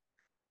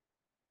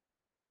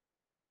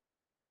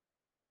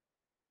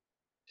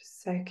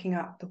 Just soaking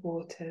up the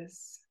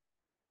waters.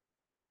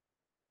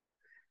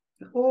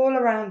 And all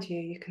around you,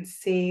 you can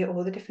see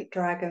all the different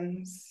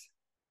dragons,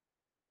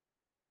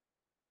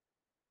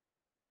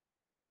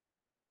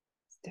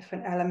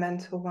 different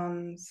elemental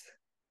ones,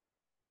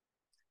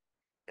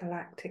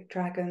 galactic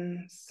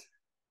dragons.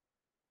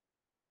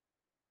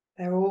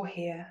 They're all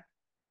here.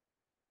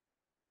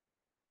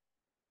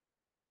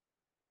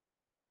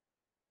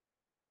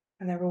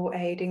 And they're all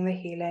aiding the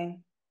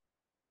healing.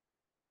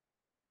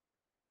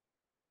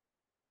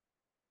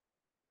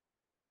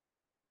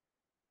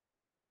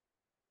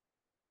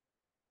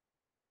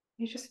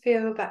 You just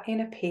feel that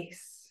inner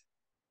peace.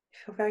 You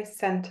feel very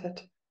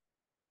centered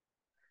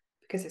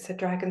because it's a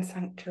dragon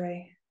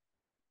sanctuary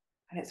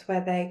and it's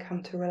where they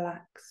come to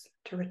relax,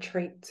 to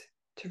retreat,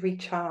 to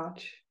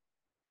recharge.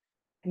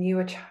 And you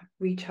are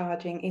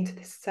recharging into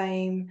the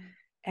same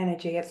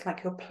energy. It's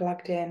like you're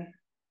plugged in.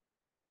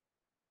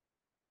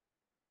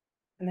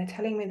 And they're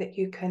telling me that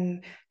you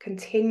can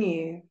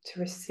continue to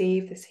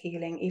receive this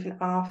healing even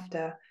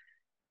after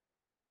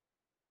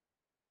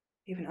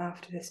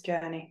this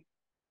journey.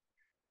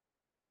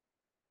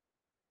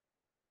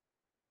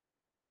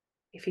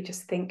 If you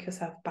just think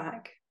yourself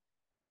back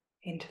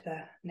into the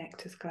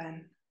Nectar's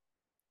Glen.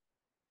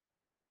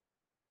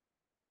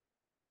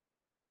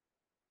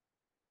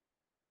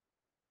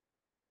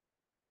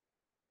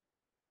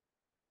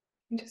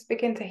 And just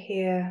begin to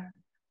hear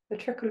the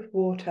trickle of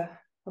water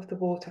of the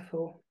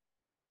waterfall.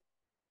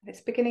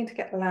 It's beginning to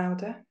get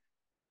louder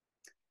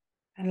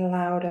and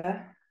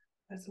louder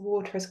as the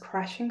water is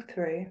crashing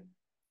through.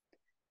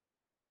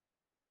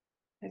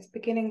 It's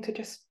beginning to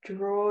just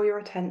draw your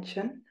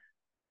attention.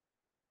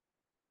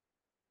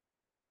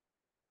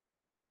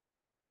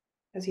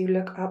 as you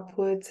look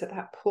upwards at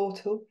that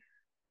portal,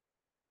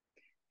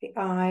 the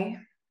eye,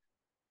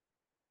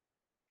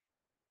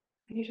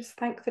 and you just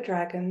thank the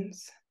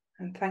dragons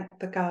and thank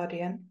the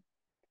guardian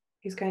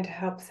who's going to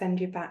help send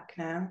you back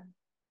now.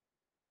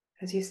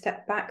 As you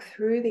step back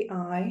through the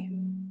eye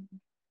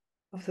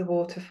of the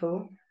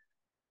waterfall,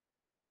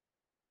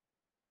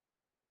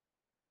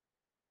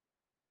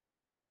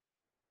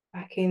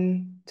 back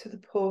into the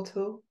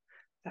portal,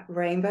 that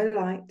rainbow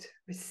light,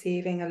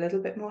 receiving a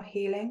little bit more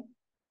healing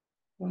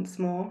once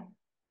more.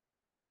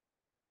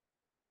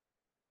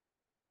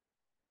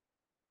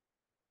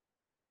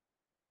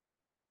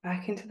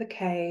 Back into the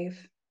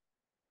cave.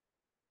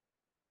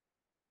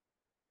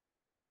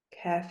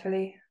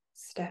 Carefully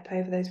step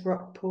over those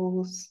rock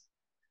pools.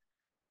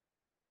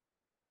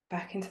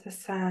 Back into the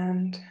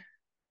sand.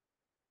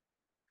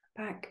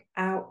 Back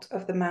out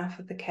of the mouth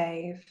of the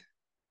cave.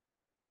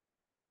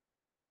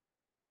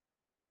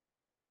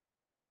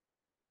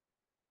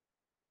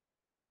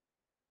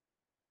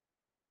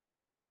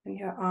 And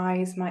your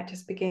eyes might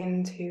just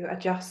begin to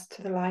adjust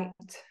to the light.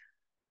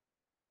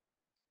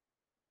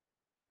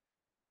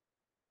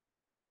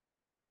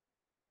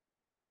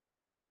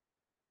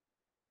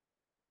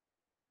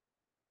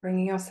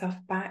 Bringing yourself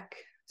back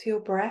to your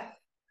breath,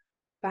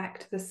 back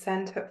to the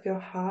center of your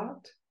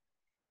heart.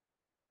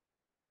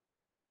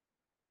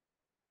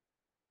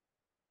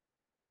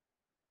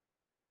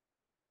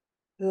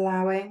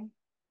 Allowing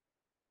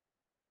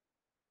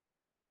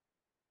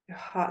your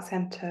heart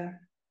center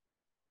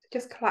to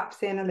just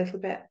collapse in a little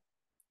bit,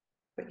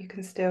 but you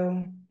can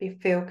still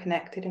feel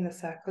connected in the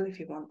circle if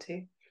you want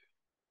to.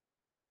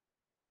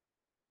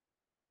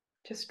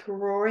 Just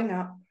drawing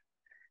up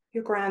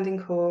your grounding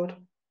cord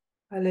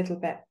a little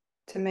bit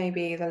to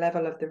maybe the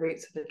level of the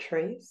roots of the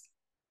trees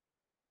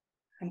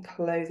and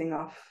closing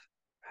off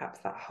perhaps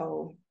that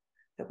hole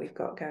that we've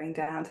got going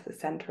down to the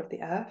center of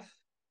the earth.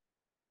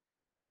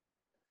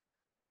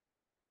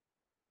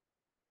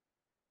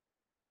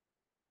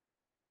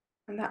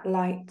 And that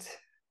light,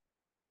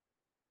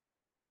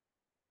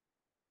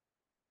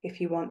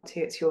 if you want to,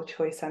 it's your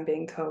choice, I'm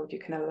being told. You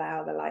can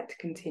allow the light to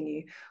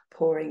continue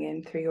pouring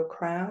in through your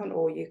crown,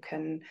 or you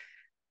can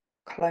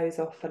close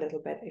off a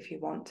little bit if you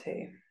want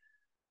to.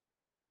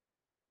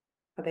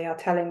 But they are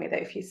telling me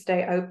that if you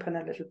stay open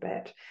a little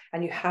bit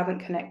and you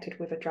haven't connected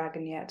with a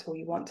dragon yet, or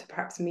you want to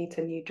perhaps meet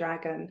a new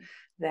dragon,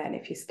 then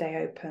if you stay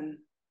open,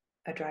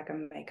 a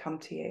dragon may come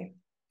to you.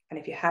 And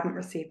if you haven't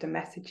received a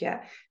message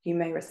yet, you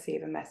may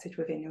receive a message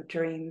within your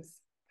dreams,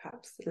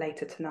 perhaps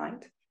later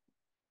tonight.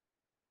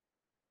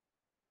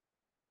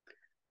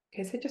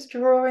 Okay, so just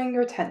drawing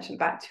your attention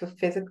back to your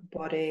physical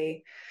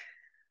body,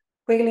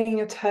 wiggling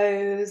your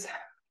toes,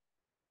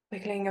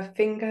 wiggling your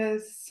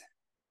fingers,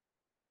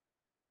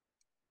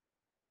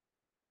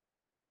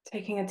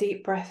 taking a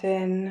deep breath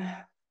in,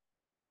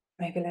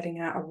 maybe letting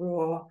out a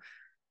roar.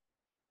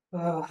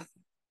 Oh.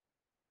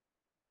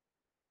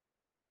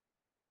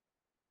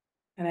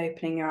 And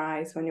opening your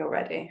eyes when you're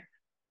ready.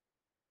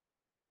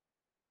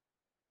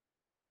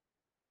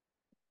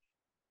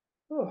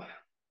 Oh,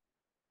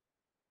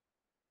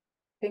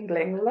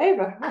 tingling all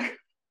over.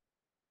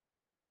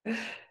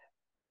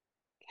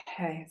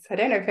 Okay, so I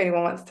don't know if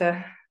anyone wants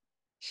to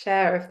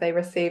share if they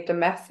received a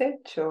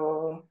message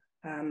or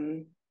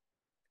want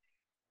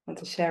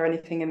to share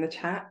anything in the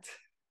chat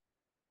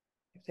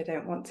if they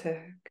don't want to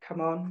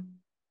come on.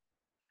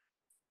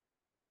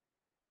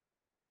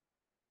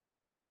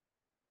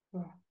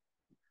 Oh.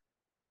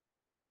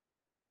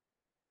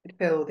 I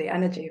feel the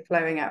energy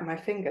flowing out of my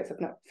fingers. I've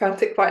not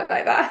felt it quite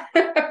like that.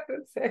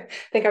 So I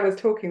think I was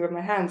talking with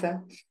my hands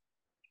then.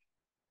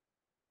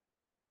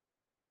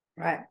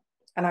 Right,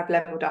 and I've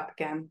leveled up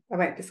again. I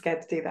won't be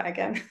scared to do that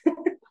again.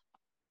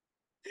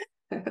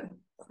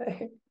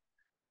 So,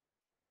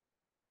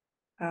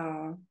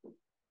 oh,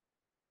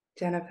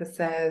 Jennifer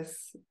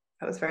says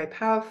that was very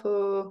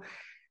powerful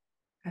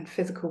and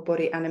physical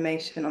body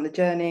animation on the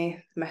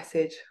journey. The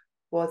message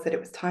was that it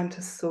was time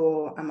to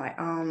soar and my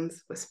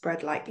arms were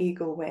spread like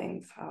eagle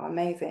wings. Oh,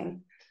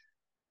 amazing.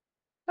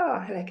 Oh,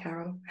 hello,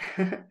 Carol.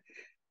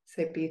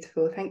 So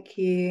beautiful. Thank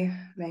you.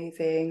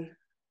 Amazing.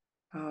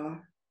 Oh,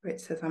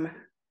 Rich says I'm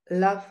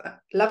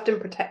loved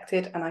and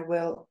protected, and I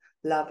will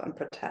love and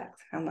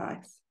protect. How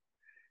nice.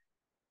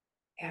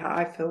 Yeah,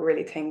 I feel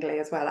really tingly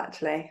as well,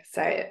 actually.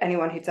 So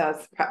anyone who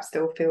does perhaps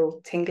still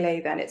feel tingly,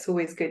 then it's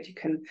always good. You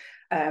can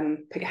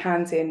put your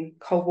hands in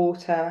cold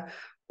water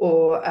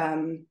or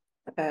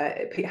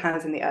put your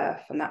hands in the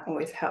earth, and that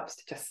always helps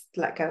to just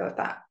let go of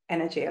that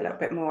energy a little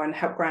bit more and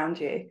help ground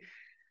you.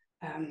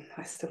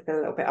 I still feel a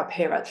little bit up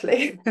here,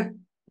 actually.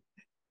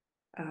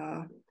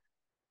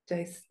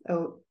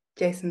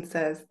 Jason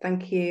says,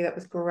 thank you, that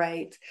was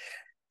great.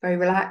 Very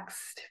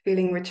relaxed,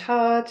 feeling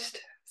recharged.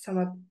 Some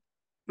of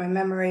my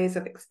memories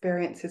of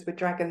experiences with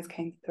dragons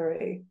came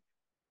through.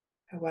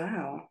 Oh,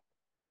 wow.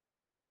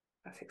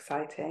 That's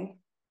exciting.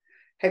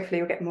 Hopefully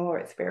you'll get more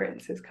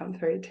experiences come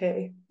through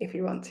too, if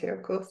you want to,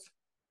 of course.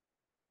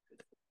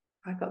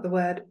 I got the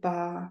word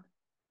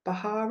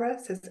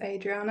Bahara, says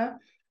Adriana,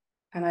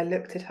 and I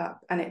looked it up,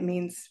 and it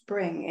means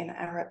spring in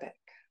Arabic.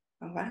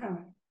 Oh, wow.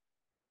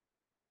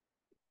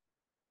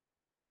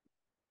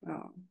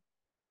 Oh,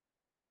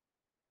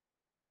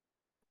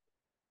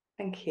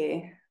 thank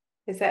you.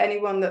 Is there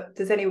anyone that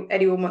does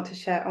anyone want to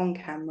share on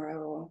camera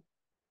or?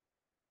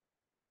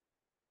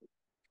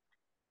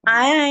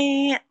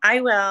 I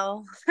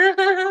will.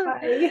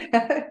 Hi.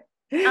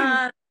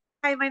 Uh,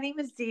 Hi, my name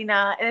is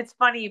Dina, and it's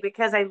funny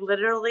because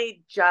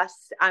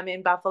I'm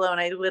in Buffalo, and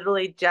I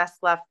literally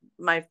just left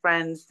my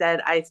friends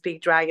that I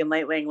speak dragon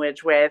light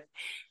language with,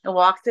 and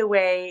walked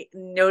away,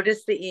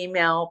 noticed the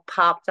email,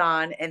 popped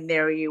on, and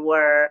there you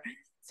were.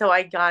 So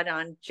I got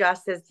on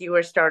just as you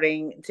were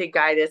starting to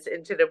guide us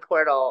into the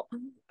portal.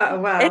 Oh,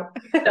 And wow.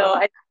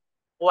 so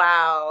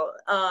wow.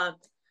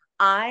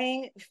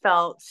 I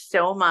felt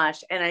so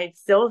much, and I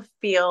still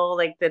feel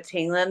like the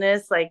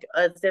tingliness, like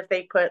as if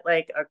they put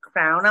like a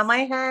crown on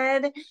my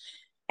head,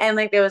 and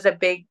like there was a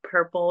big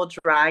purple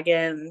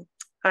dragon,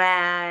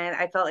 and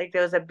I felt like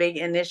there was a big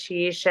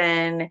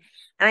initiation. And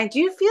I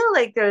do feel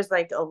like there's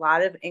like a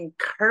lot of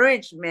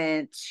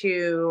encouragement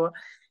to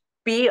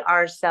be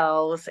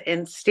ourselves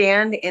and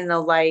stand in the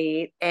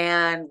light,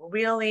 and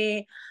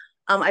really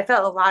I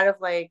felt a lot of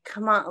like,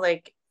 come on,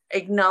 like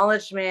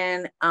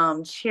acknowledgement,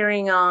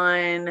 cheering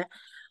on,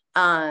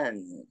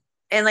 um,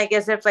 and like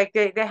as if like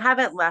they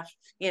haven't left,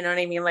 you know what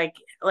I mean? Like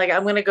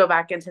I'm gonna go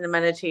back into the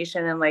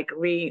meditation and like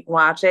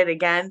re-watch it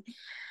again.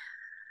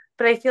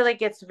 But I feel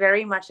like it's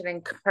very much an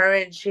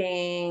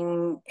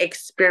encouraging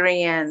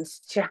experience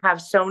to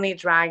have so many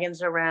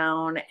dragons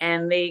around,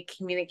 and they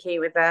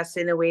communicate with us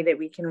in a way that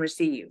we can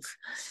receive.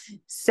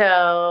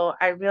 So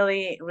I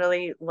really,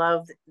 really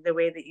loved the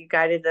way that you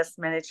guided this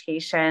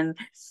meditation.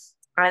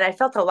 And I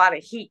felt a lot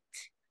of heat.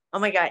 Oh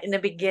my God. In the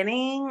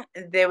beginning,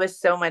 there was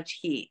so much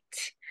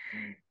heat.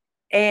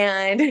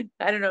 And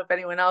I don't know if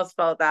anyone else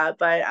felt that,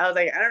 but I was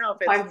like, I don't know if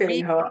it's I'm feeling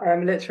me, hot.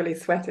 I'm literally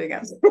sweating.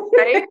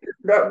 right?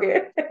 Not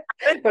good.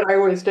 But I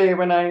always do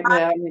when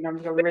yeah, I mean, I'm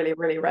really,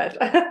 really red.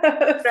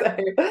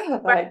 So,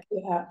 like,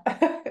 yeah,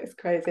 it's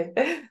crazy.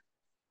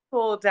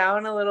 Cool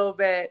down a little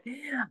bit.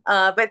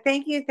 But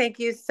thank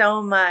you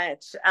so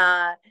much.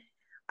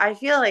 I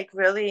feel like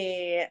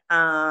really,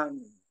 I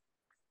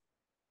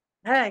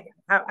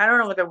don't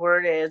know what the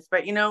word is,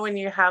 but you know, when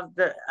you have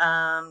the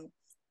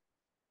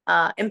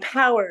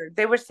empowered,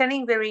 they were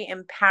sending very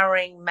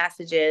empowering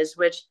messages,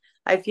 which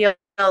I feel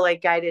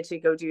like guided to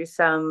go do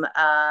some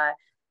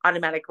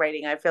automatic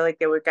writing. I feel like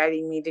they were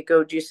guiding me to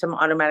go do some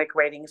automatic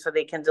writing so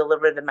they can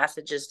deliver the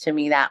messages to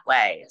me that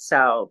way.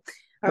 So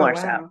Oh, more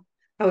so. wow.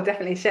 I'll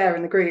definitely share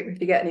in the group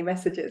if you get any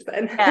messages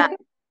then. Yeah.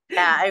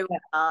 Yeah, I Yeah.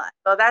 will.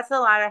 So that's a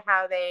lot of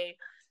how they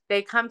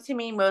come to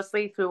me,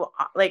 mostly through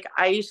like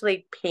I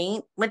usually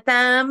paint with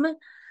them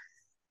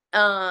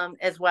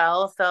as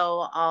well.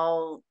 So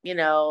I'll,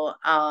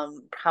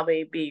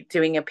 probably be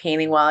doing a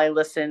painting while I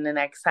listen. The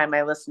next time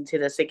I listen to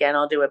this again,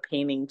 I'll do a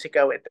painting to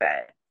go with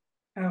it.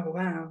 Oh,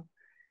 wow.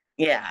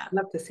 Yeah.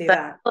 Love to see But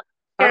that. I'll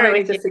I'm share it only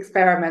with you. just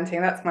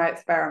experimenting. That's my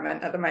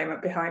experiment at the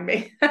moment behind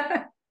me.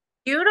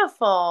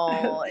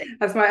 Beautiful.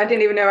 I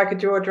didn't even know I could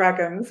draw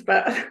dragons,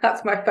 but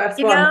that's my first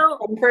You one know,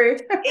 come through.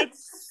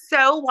 it's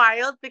so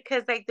wild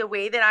because like the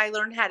way that I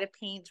learned how to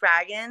paint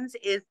dragons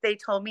is they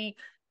told me,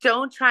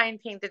 don't try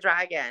and paint the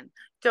dragon.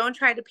 Don't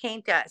try to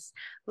paint us.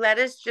 Let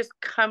us just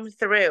come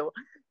through.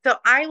 So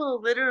I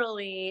will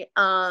literally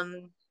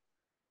I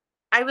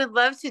would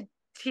love to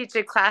teach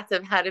a class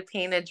of how to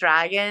paint a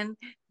dragon,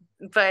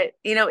 but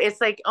it's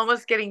like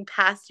almost getting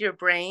past your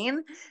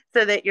brain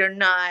so that you're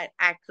not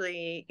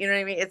actually, you know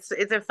what I mean? Yeah.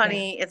 It's a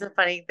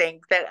funny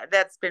thing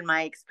that's been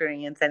my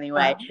experience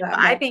anyway. But That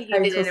I makes think you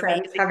did total an sense.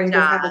 amazing Having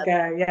just had a job.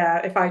 go, yeah.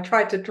 If I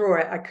tried to draw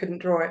it, I couldn't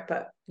draw it,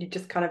 but you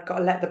just kind of got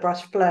to let the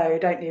brush flow,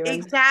 don't you? And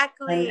you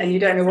Exactly,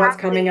 don't know what's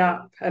coming exactly.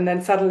 up, and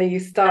then suddenly you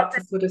start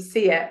to sort of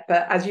see it.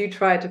 But as you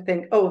try to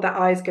think, oh, that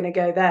eye's going to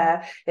go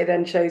there, it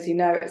then shows you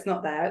no, it's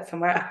not there, it's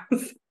somewhere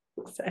else.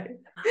 So,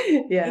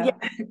 Yeah, yeah.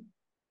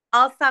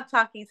 I'll stop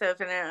talking. So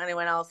if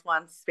anyone else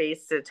wants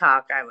space to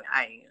talk,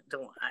 I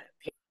don't.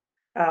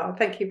 Oh,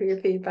 thank you for your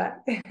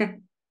feedback.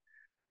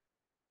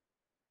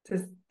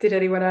 Did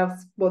anyone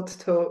else want to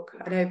talk?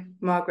 I know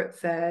Margaret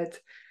said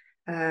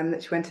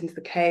that she went into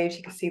the cave,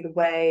 she could see the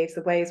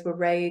waves were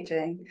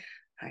raging.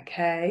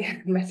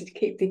 Okay, message,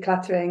 keep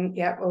decluttering.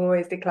 Yep,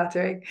 always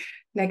decluttering.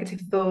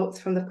 Negative thoughts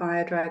from the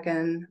fire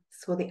dragon.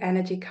 Saw the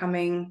energy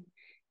coming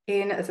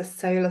in as a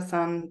solar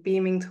sun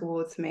beaming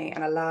towards me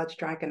and a large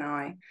dragon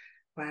eye.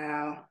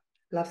 Wow.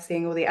 Love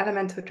seeing all the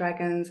elemental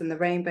dragons, and the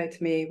rainbow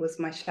to me was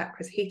my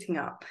chakras heating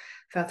up.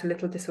 Felt a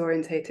little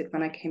disorientated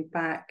when I came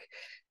back.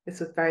 This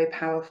was very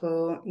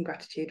powerful. In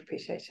gratitude,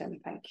 appreciation.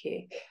 Thank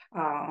you.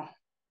 Oh,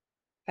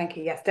 thank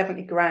you. Yes,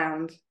 definitely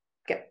ground.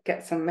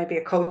 Get some, maybe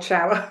a cold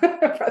shower.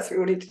 Perhaps we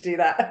all need to do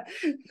that.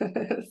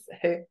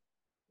 So,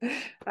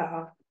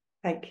 oh,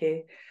 thank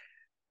you.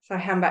 So I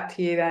hand back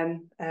to you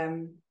then,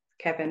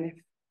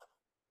 Kevin,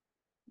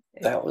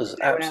 if That was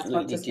no one else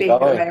wants to absolutely speak at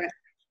the divine. moment.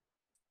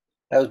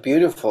 That was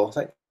beautiful.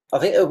 I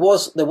think there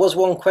was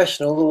one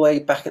question all the way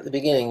back at the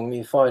beginning. When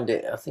you find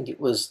it, I think it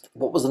was,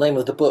 what was the name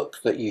of the book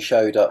that you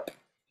showed up?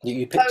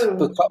 You picked a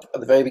book Oh, up at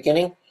the very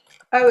beginning.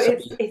 Oh, So,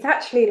 it's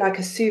actually like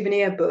a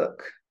souvenir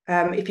book.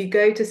 If you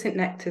go to St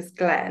Nectar's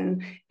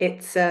Glen,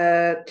 it's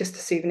just a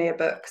souvenir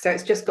book. So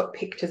it's just got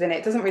pictures in it.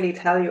 It doesn't really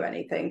tell you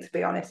anything, to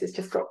be honest. It's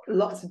just got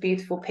lots of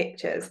beautiful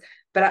pictures.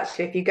 But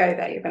actually, if you go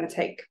there, you're going to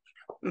take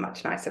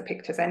much nicer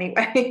pictures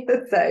anyway.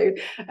 So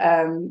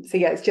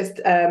yeah, it's just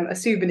a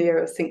souvenir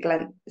of St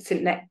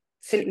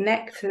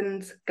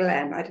Nectar's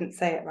Glen. I didn't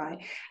say it right.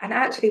 And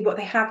actually, what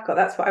they have got,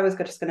 that's what I was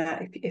just going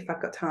to, if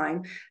I've got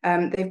time,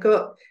 they've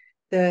got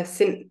the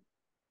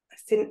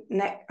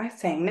I'm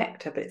saying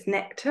nectar, but it's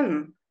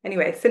Necton.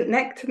 Anyway, St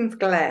Nectan's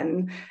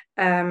Glen,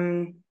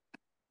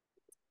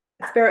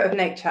 Spirit of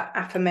Nature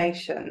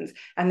affirmations,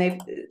 and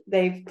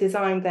they've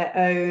designed their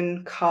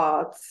own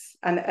cards,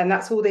 and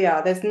that's all they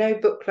are. There's no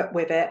booklet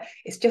with it.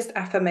 It's just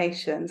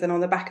affirmations, and on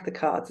the back of the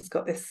cards, it's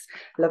got this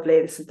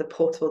lovely. This is the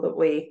portal that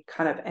we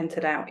kind of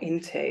entered out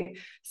into.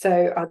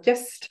 So I'll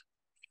just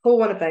pull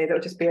one of those.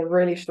 It'll just be a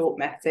really short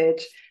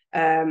message,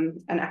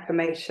 an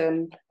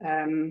affirmation.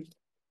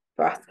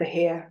 For us to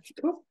hear.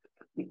 Ooh,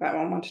 I think that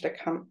one wanted to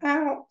come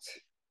out.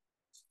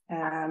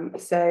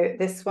 So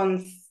this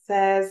one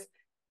says,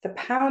 the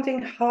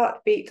pounding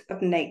heartbeat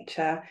of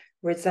nature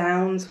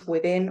resounds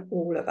within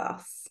all of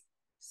us.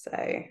 So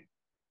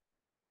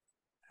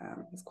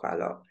there's quite a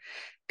lot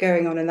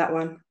going on in that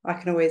one. I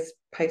can always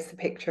post the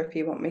picture if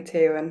you want me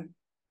to, and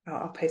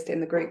I'll post it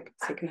in the group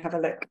so you can have a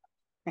look.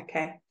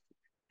 Okay,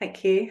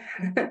 thank you.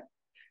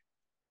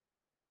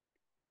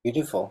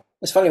 beautiful.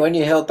 It's funny when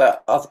you held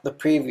the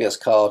previous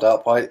card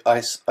up.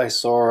 I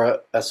saw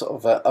a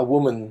sort of a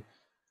woman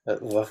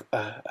with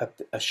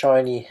a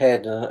shiny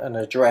head and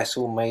a dress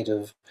all made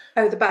of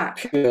the back.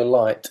 pure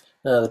light.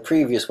 No, the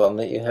previous one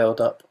that you held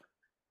up.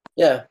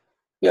 Yeah,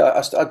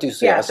 I do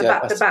see it. I see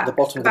the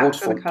bottom of the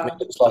waterfall. To me, it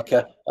looks like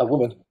a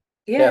woman.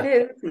 Yeah,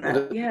 it is, isn't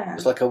it? Yeah,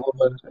 it's like a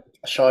woman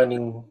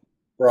shining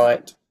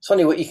bright. It's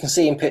funny what you can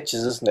see in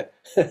pictures, isn't it?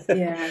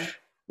 Yeah.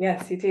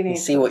 Yes, you do need you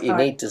see what you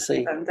need to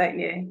see, them, don't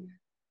you?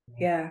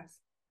 Yeah,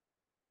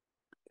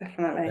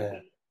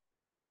 definitely.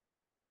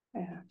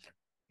 Yeah.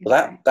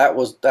 Well, that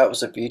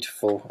was a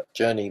beautiful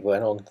journey we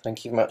went on.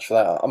 Thank you much for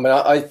that. I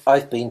mean,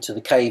 I've been to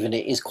the cave and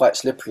it is quite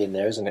slippery in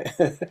there, isn't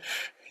it?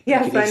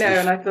 Yes, I know.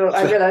 And I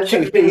realised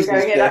that we were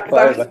going in because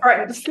I was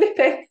frightened of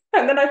slipping,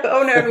 and then I thought,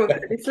 oh no, everyone's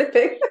going to be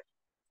slipping.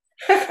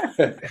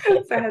 So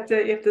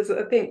you have to sort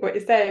of think what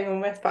you're saying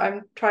almost, but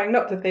I'm trying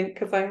not to think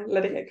because I'm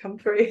letting it come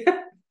through.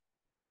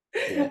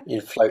 Yeah,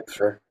 you float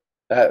through.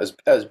 That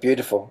was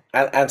beautiful,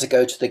 and to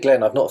go to the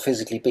Glen. I've not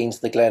physically been to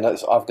the Glen.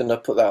 I'm going to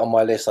put that on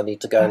my list. I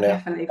need to go now.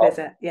 Definitely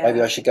visit. Yeah. Maybe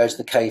I should go to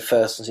the cave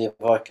first and see if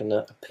I can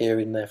appear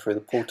in there through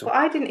the portal. Well,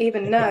 I didn't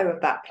even know of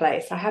that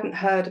place. I hadn't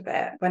heard of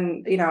it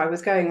when I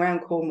was going around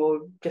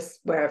Cornwall, just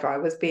wherever I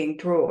was being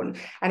drawn.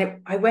 And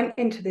I went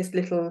into this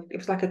little. It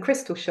was like a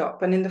crystal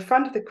shop, and in the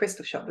front of the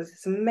crystal shop was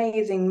this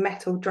amazing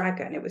metal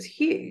dragon. It was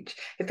huge.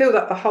 It filled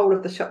up the whole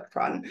of the shop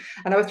front,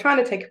 and I was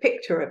trying to take a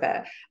picture of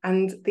it.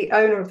 And the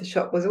owner of the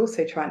shop was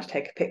also trying to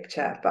take a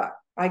picture, but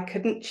I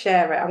couldn't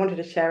share it. I wanted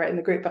to share it in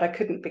the group, but I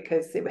couldn't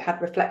because it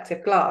had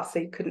reflective glass, so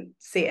you couldn't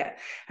see it.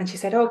 And she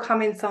said, "Oh,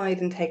 come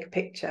inside and take a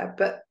picture."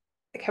 But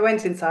I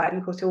went inside, and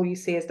of course, all you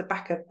see is the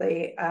back of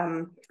the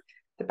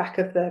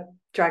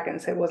dragon,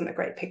 so it wasn't a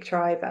great picture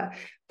either.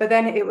 But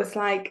then it was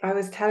like I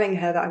was telling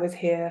her that I was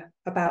here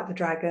about the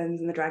dragons,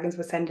 and the dragons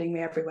were sending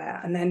me everywhere.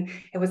 And then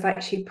it was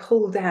like she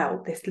pulled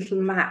out this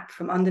little map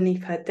from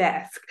underneath her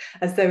desk,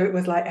 as though it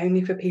was like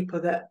only for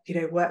people that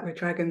work with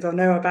dragons or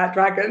know about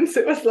dragons.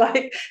 It was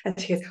like, and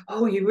she goes,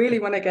 "Oh, you really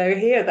want to go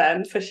here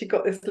then?" So she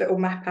got this little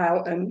map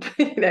out and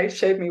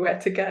showed me where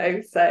to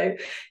go. So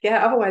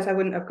yeah, otherwise I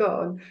wouldn't have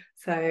gone.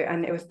 So,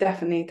 and it was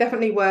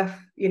definitely worth,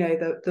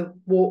 the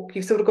walk.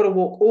 You've sort of got to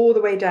walk all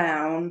the way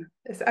down.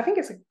 I think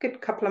it's a good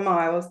couple of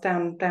miles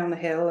down the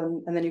hill,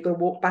 and then you've got to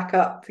walk back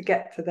up to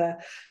get to the.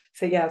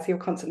 So yeah, so you're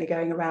constantly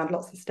going around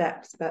lots of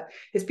steps, but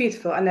it's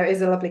beautiful, and there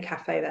is a lovely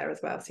cafe there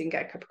as well, so you can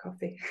get a cup of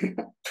coffee,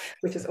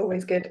 which is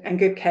always good, and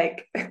good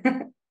cake.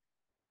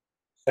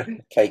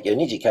 Cake, you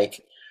need your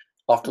cake.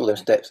 After all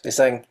those steps, they're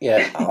saying,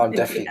 "Yeah, I'm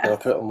definitely going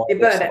to put it on my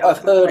list." I've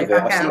heard of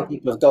it. I've seen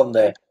people have gone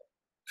there.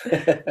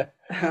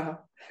 Oh.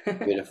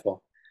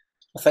 Beautiful.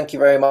 Well, thank you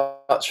very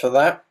much for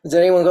that. Has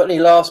anyone got any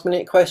last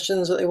minute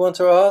questions that they want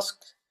to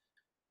ask?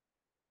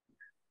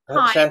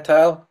 Hi.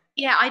 Chantal?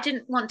 Yeah, I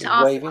didn't want to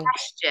ask a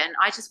question.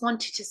 I just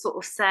wanted to sort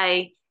of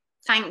say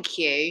thank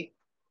you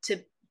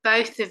to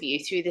both of you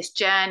through this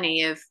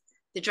journey of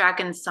the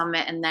Dragon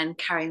Summit and then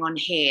carrying on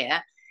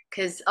here,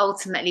 because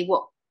ultimately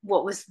what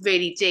was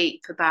really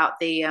deep about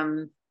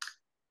the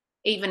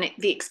even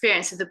the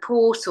experience of the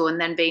portal, and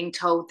then being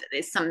told that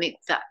there's something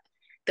that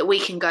we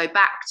can go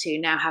back to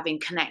now, having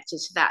connected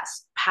to that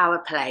power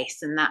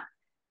place and that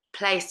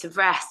place of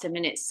rest. I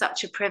mean, it's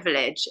such a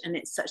privilege, and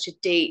it's such a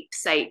deep,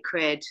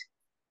 sacred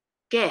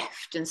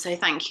gift. And so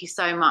thank you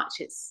so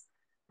much.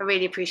 I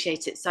really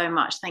appreciate it so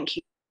much. Thank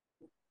you.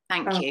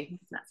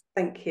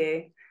 Thank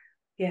you.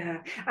 Yeah,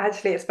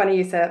 actually, it's funny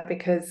you said,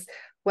 because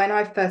when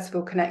I first of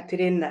all connected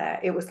in there,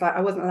 it was like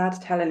I wasn't allowed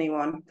to tell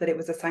anyone that it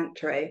was a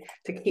sanctuary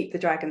to keep the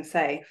dragon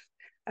safe.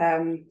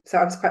 So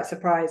I was quite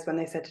surprised when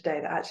they said today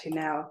that actually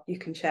now you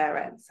can share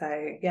it.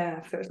 So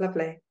yeah, so it was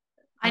lovely.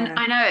 I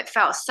know it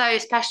felt so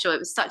special. It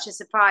was such a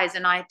surprise,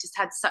 and I just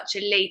had such a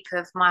leap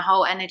of my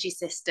whole energy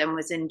system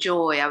was in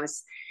joy.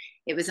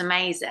 It was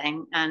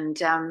amazing, and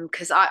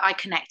because I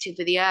connected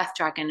with the Earth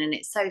Dragon, and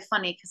it's so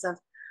funny because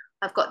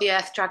I've got the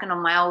Earth Dragon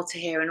on my altar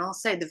here, and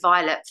also the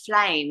Violet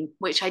Flame,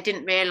 which I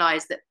didn't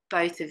realise that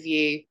both of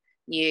you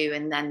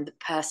and then the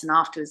person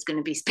after was going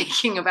to be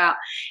speaking about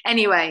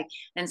anyway.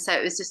 And so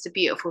it was just a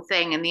beautiful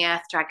thing, and the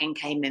Earth Dragon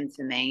came in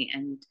for me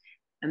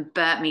and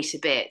burnt me to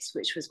bits,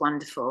 which was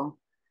wonderful.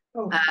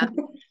 Oh.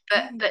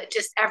 But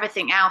just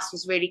everything else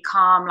was really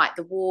calm, like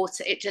the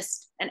water, it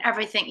just, and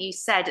everything you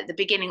said at the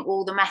beginning,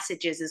 all the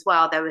messages as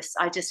well,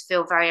 I just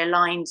feel very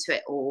aligned to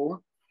it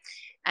all.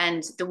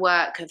 And the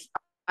work of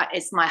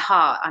it's my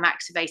heart, I'm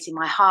activating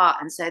my heart.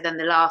 And so then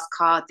the last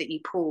card that you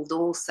pulled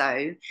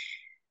also,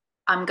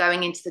 I'm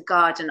going into the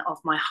garden of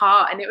my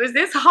heart, and it was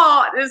this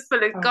heart that's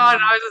full of God.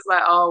 I was just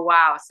like, oh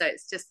wow. So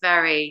it's just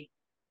very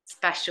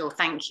special.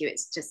 Thank you.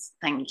 It's just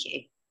thank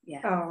you.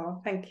 Yeah.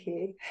 Oh, thank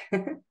you.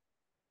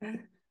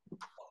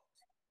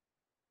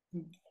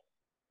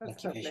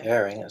 Thank you for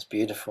sharing. That's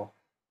beautiful.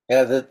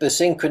 Yeah, the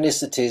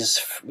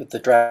synchronicities with the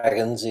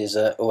dragons is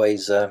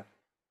always it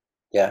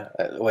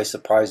always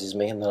surprises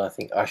me, and then I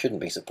think I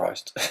shouldn't be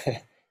surprised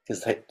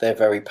because they're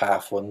very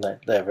powerful and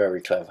they're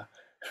very clever.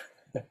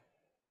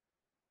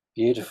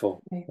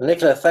 Beautiful.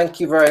 Nicola, thank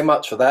you very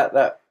much for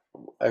that.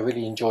 I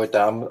really enjoed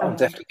that. I'm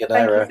definitely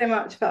going to... Thank you so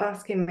much for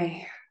asking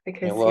me,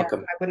 because you're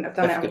welcome. I wouldn't have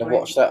done definitely it. Going to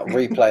watch that on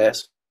replay,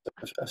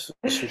 that's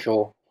for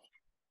sure.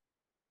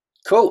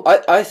 Cool.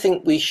 I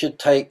think we should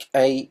take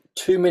a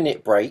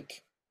 2-minute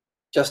break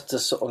just to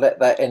sort of let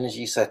that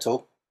energy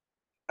settle,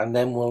 and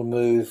then we'll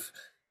move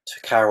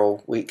to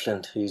Carol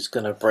Weekland, who's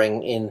going to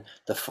bring in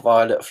the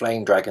Violet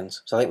Flame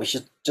Dragons. So I think we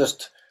should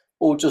just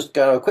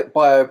go a quick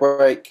bio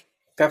break,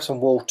 grab some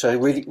water,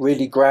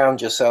 really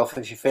ground yourself.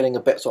 If you're feeling a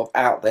bit sort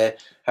of out there,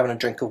 having a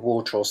drink of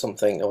water or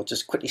something, or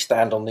just quickly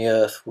stand on the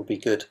earth would be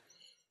good.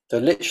 So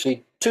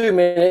literally 2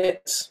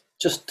 minutes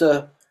just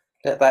to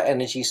let that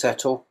energy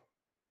settle.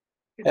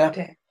 Yeah,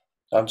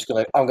 I'm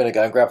gonna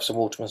go and grab some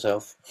water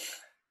myself.